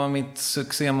ta mitt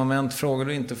succémoment, frågor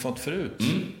du inte fått förut.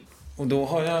 Och då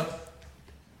har jag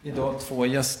idag 2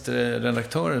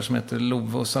 gästredaktörer som heter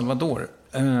Love och Salvador.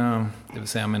 Det vill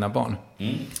säga mina barn.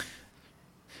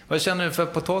 Vad känner du för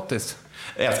potatis?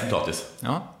 Jag älskar potatis.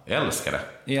 Ja. Jag älskar det.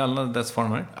 I alla dess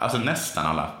former? Alltså nästan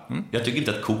alla. Jag tycker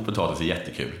inte att kokt potatis är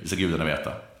jättekul. Det ska gudarna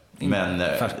veta. Men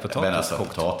alltså,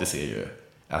 potatis är ju...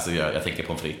 Alltså jag tänker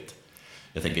pommes frites.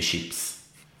 Jag tänker chips.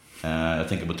 Jag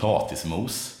tänker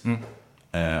potatismos.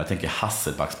 Jag tänker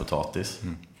hasselbackspotatis.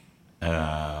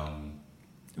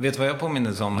 Vet du vad jag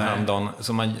påminner om häromdagen,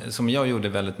 som jag gjorde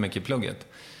väldigt mycket i plugget?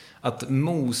 Att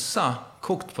mosa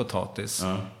kokt potatis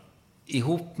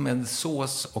ihop med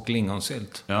sås och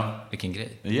lingonsylt. Ja. Vilken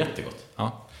grej. Det är jättegott.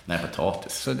 Ja. Nej,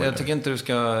 potatis. Så jag tycker inte du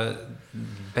ska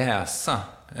bäsa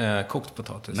kokt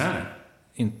potatis. Nej.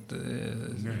 Inte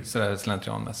sådär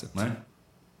slentrianmässigt. Nej.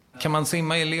 Kan man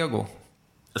simma i Lego?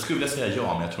 Jag skulle vilja säga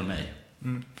ja, men jag tror nej.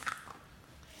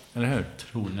 Eller hur? Jag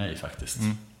tror nej faktiskt.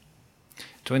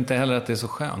 Jag tror inte heller att det är så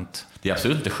skönt. Det är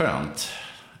absolut inte skönt.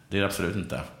 Det är det absolut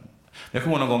inte. Jag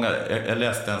kommer ihåg någon gång jag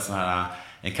läste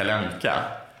en Kalle Anka,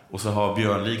 och så har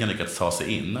Björnligan lyckats ta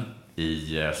sig in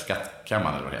i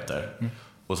skattkammaren eller vad det heter.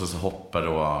 Och så hoppar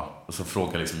då, och så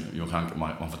frågar liksom Johan om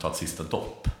man får ta ett sista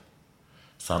dopp.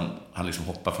 Så han liksom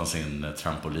hoppar från sin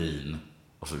trampolin,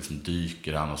 och så liksom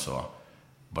dyker han, och så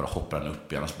bara hoppar han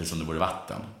upp igen, och så blir det som det vore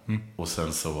vatten. Och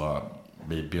sen så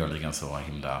blir Björnligan så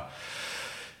himla...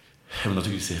 De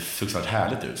tycker det ser fruktansvärt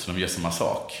härligt ut, så de gör samma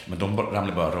sak. Men de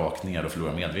ramlar bara rakt ner och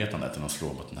förlorar medvetandet när de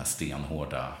slår mot den här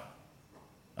stenhårda...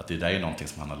 Att det där är någonting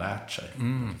som han har lärt sig.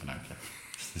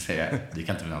 Det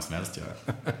kan inte vem som helst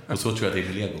göra. Och så tror jag att det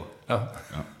är Lego. Ja.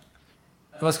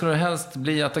 Vad skulle du helst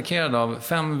bli attackerad av?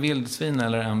 5 vildsvin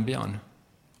eller en björn?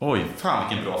 Oj, fan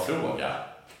vilken bra fråga.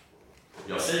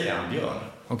 Jag säger en björn.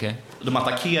 Okej. De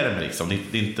attackerar mig liksom. Det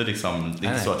är inte, liksom, det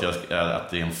är inte så att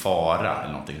det är en fara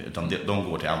eller någonting, utan de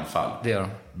går till anfall. Det gör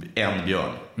de. En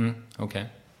björn. Okej.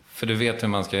 För du vet hur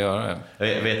man ska göra det?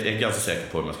 Jag är ganska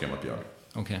säker på hur man ska göra mot björn.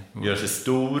 Okej. Gör sig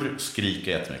stor,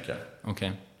 skrika jättemycket.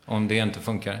 Okej. Om det inte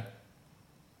funkar?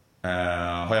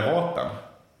 Har jag vapen?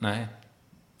 Nej.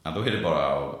 Ja, då är det bara...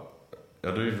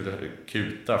 Ja, då är det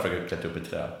kuta för att klättra upp i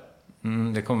träd.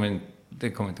 Det kommer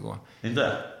inte gå.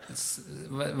 Inte?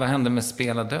 Vad händer med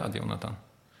spela död, Jonathan?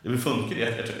 Det funkar.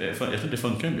 Jag tror det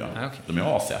funkar en björn. Ja, okay. De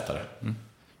är asätare.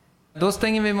 Då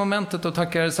stänger vi momentet och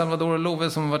tackar Salvador och Love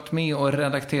som varit med och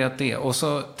redakterat det. Och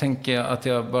så tänker jag att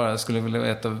jag bara skulle vilja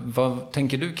veta, vad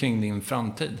tänker du kring din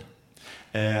framtid?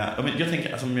 Jag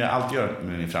tänker, som jag alltid gör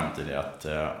med min framtid, är att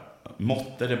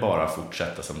måtte det bara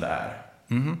fortsätta som det är.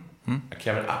 Jag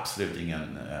kräver absolut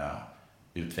ingen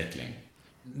utveckling.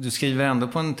 Du skriver ändå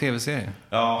på en tv-serie?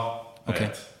 Ja, okay.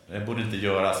 Jag borde inte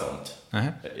göra sånt.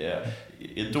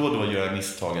 Då och då gör jag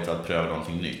misstaget att pröva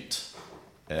någonting nytt.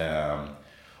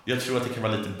 Jag tror att det kan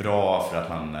vara lite bra för att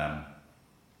man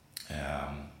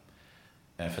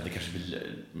för att det kanske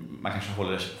man kanske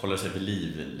håller sig vid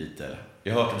liv lite.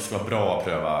 Jag har hört att det ska vara bra att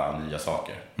pröva nya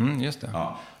saker. Just det.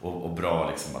 Ja, och bra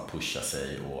liksom att pusha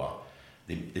sig, och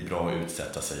det är bra att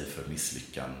utsätta sig för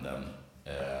misslyckanden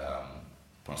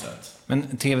på något sätt.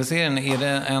 Men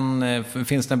tv-serien,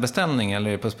 finns det en beställning eller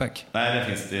är det på spec?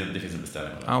 Nej, det finns en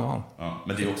beställning. Wow. Ja,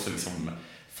 men det är också liksom,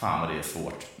 fan vad det är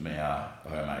svårt med,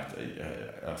 har jag märkt.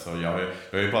 Alltså, jag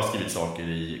har ju bara skrivit saker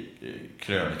i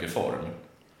krönikeform.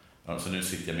 Så nu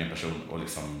sitter jag med en person och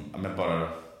liksom, men bara,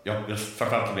 jag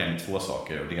framförallt problem med 2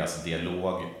 saker, och det är alltså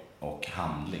dialog och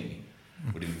handling.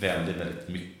 Och det är väldigt, väldigt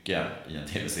mycket i en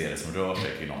tv-serie som rör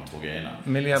sig kring de 2 grejerna.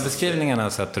 Miljöbeskrivningarna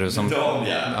sätter du som...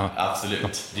 Ja,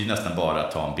 absolut. Det är nästan bara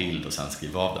att ta en bild och sen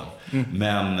skriva av den.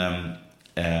 Men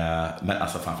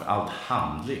alltså framförallt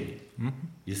handling.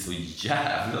 Det är så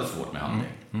jävla svårt med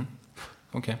handling.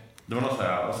 Okej. Det var någon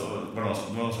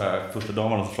så här första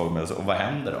dagen var någon som frågade mig, och vad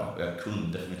händer då? Och jag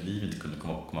kunde för mitt liv inte kunde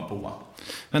komma på.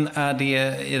 Men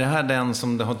är det här den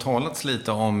som det har talats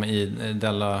lite om i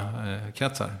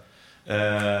Della-kretsar?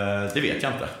 Det vet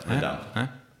jag inte. Nej.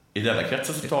 I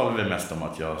Della-kretsar så talar vi mest om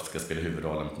att jag ska spela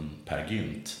huvudrollen Per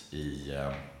Gynt i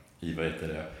vad heter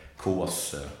det?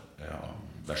 K's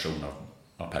version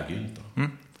av Per Gynt.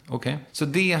 Okej. Så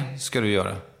det ska du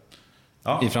göra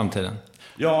i framtiden?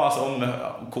 Ja, alltså om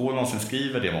K någonsin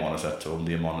skriver det manuset, och om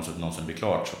det manuset någonsin blir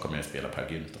klart, så kommer jag spela Per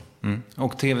Gynt då.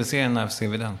 Och tv-serien, när ser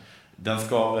vi den? Den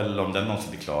ska väl, om den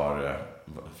någonsin blir klar,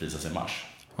 visas i mars.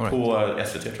 På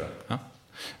SVT tror jag. Ja.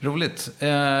 Roligt.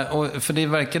 Och för det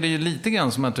verkade ju lite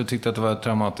grann som att du tyckte att det var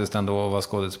traumatiskt ändå att vara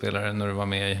skådespelare när du var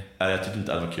med i... Nej, jag tyckte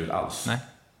inte att det var kul alls. Nej.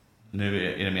 Nu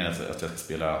är det meningen att jag ska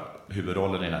spela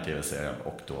huvudrollen i den här tv-serien,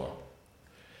 och då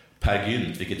Per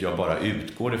Gynt, vilket jag bara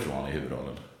utgår ifrån i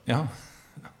huvudrollen. Ja,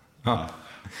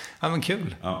 men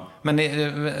kul. Ja. Men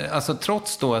alltså,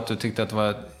 trots då att du tyckte att det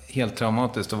var helt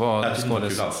traumatiskt att vara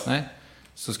skådespelare, nej,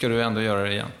 så ska du ändå göra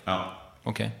det igen? Ja.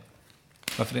 Okej.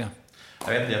 Varför det?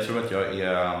 Jag vet inte, jag tror att jag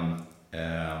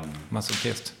är...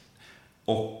 masochist.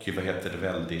 Och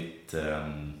väldigt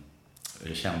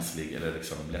känslig, eller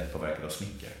liksom lätt påverkad av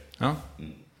smicker. Ja.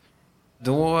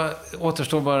 Då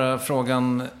återstår bara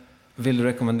frågan, vill du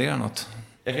rekommendera något?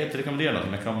 Jag kan inte rekommendera något,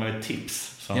 men jag kommer med ett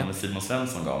tips som Simon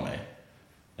Svensson gav mig.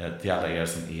 Till alla er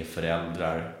som är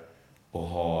föräldrar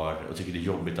och tycker det är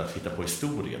jobbigt att hitta på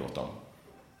historier åt dem.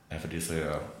 För det är så,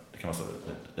 jag tycker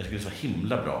det är så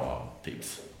himla bra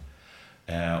tips.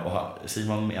 Och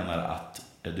Simon menar att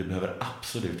du behöver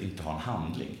absolut inte ha en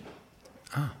handling.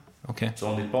 Okay. Så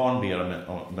om ditt barn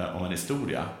ber om en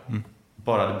historia, det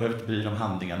behöver inte bry dig om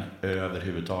handlingen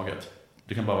överhuvudtaget.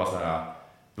 Du kan bara vara så här: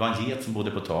 det var en get som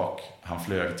bodde på tak, han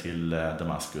flög till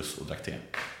Damaskus och drack te.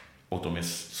 Och de är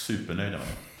supernöjda med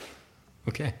det.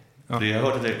 Okej. Ja. Jag har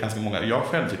hört att det är ganska många. Jag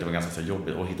själv tyckte det var ganska så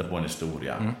jobbigt att hitta på en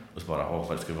historia. Och så bara,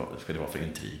 vad ska det vara för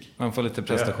intrig? Man får lite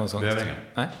prestationsångest.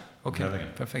 Nej, okej.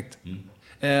 Perfekt.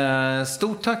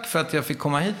 Stort tack för att jag fick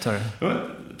komma hit.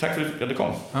 Tack för att du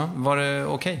kom. Ja, var det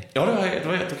okej? Ja, det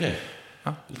var jätteokej.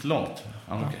 Ja. Lite långt.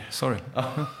 Sorry.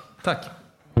 Tack.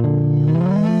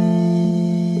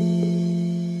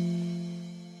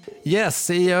 Yes,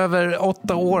 i över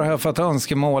 8 år har jag fått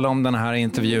önskemål om den här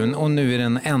intervjun och nu är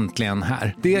den äntligen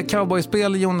här. Det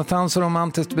cowboyspel Jonathan så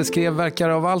romantiskt beskrev verkar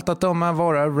av allt att döma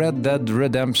vara Red Dead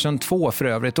Redemption 2 för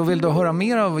övrigt. Och vill du höra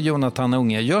mer av Jonathan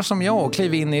Unge, gör som jag och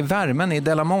kliv in i värmen i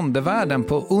Delamonde-världen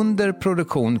på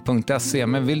underproduktion.se.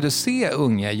 Men vill du se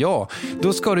Unge,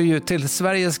 då ska du ju till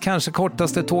Sveriges kanske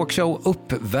kortaste talkshow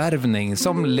Uppvärvning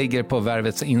som ligger på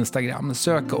Värvets Instagram.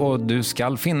 Sök och du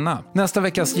skall finna. Nästa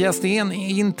veckas gäst är en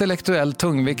intellektuell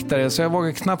tungviktare, så jag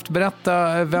vågar knappt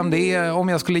berätta vem det är. Om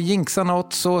jag skulle jinxa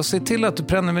något, så se till att du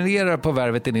prenumererar på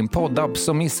Värvet i din poddapp,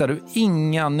 så missar du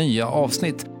inga nya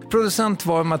avsnitt. Producent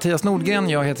var Mattias Nordgren,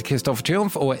 jag heter Kristoffer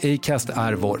Triumf och Acast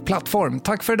är vår plattform.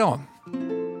 Tack för idag.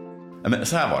 Men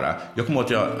så här var det. Jag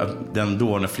kommer ihåg att den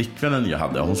dåvarande flickvännen jag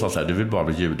hade, hon sa så här: du vill bara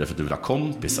bli jude för att du vill ha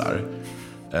kompisar.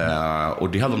 Och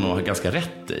det hade hon nog ganska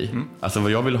rätt i. Alltså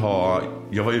vad jag vill ha,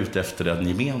 jag var ute efter en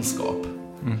gemenskap.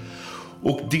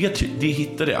 Och det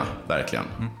hittade jag verkligen.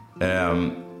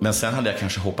 Men sen hade jag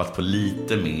kanske hoppat på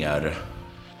lite mer,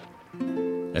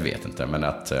 jag vet inte, men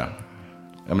att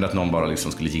någon bara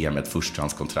liksom skulle ge mig ett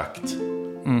förstahandskontrakt.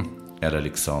 Eller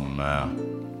liksom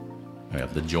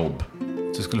ett jobb.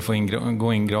 Du skulle få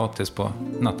gå in gratis på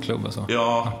nattklubb och så.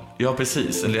 Ja,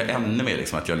 precis. Eller ännu mer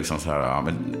liksom att jag liksom så här,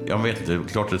 men jag vet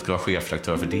inte, klart att du ska vara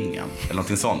chefredaktör för DN eller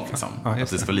någonting sånt liksom. Att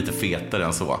det ska vara lite fetare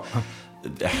än så.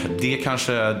 Det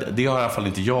har i alla fall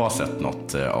inte jag sett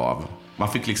något av. Man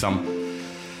fick liksom,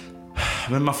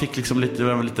 Men man fick liksom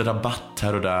lite rabatt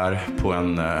här och där på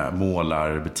en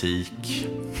målarbutik.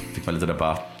 Fick man lite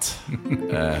rabatt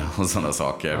och sådana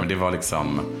saker. Men det var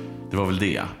väl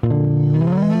det.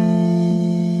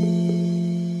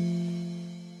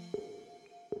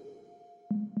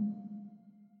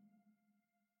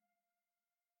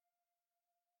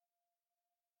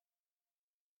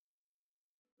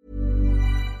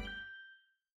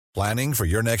 Planning for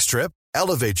your next trip?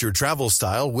 Elevate your travel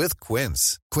style with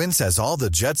Quince. Quince has all the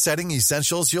jet-setting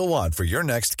essentials you'll want for your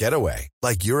next getaway,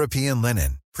 like European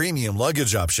linen, premium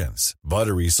luggage options,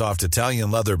 buttery soft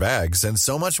Italian leather bags, and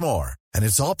so much more. And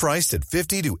it's all priced at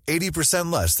 50 to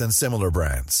 80% less than similar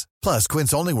brands. Plus,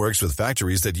 Quince only works with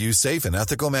factories that use safe and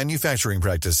ethical manufacturing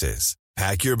practices.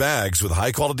 Pack your bags with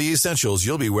high-quality essentials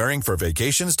you'll be wearing for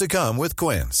vacations to come with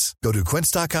Quince. Go to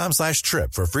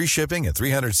quince.com/trip for free shipping and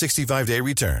 365-day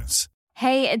returns.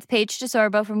 Hey, it's Paige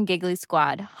DeSorbo from Giggly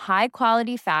Squad. High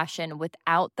quality fashion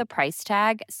without the price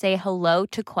tag. Say hello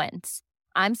to Quince.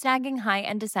 I'm snagging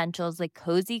high-end essentials like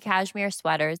cozy cashmere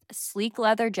sweaters, sleek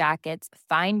leather jackets,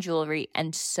 fine jewelry,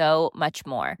 and so much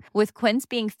more. With Quince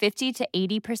being 50 to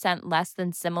 80% less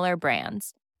than similar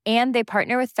brands. And they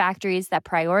partner with factories that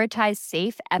prioritize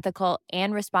safe, ethical,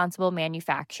 and responsible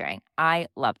manufacturing. I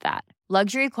love that.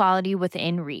 Luxury quality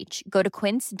within reach. Go to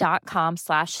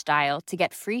quince.com/style to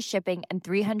get free shipping and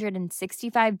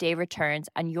 365-day returns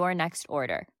on your next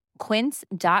order.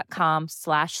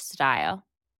 Quince.com/style.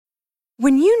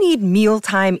 When you need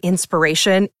mealtime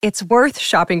inspiration, it's worth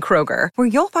shopping Kroger, where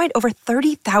you'll find over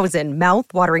 30,000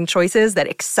 mouth-watering choices that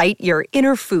excite your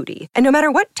inner foodie. And no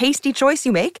matter what tasty choice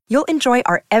you make, you'll enjoy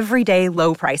our everyday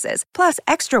low prices, plus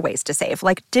extra ways to save,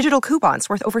 like digital coupons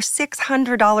worth over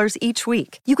 $600 each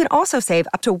week. You can also save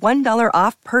up to $1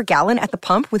 off per gallon at the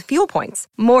pump with fuel points.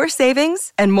 More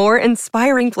savings and more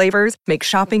inspiring flavors make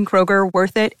shopping Kroger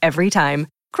worth it every time.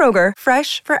 Kroger,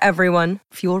 fresh for everyone.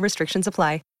 Fuel restrictions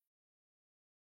apply.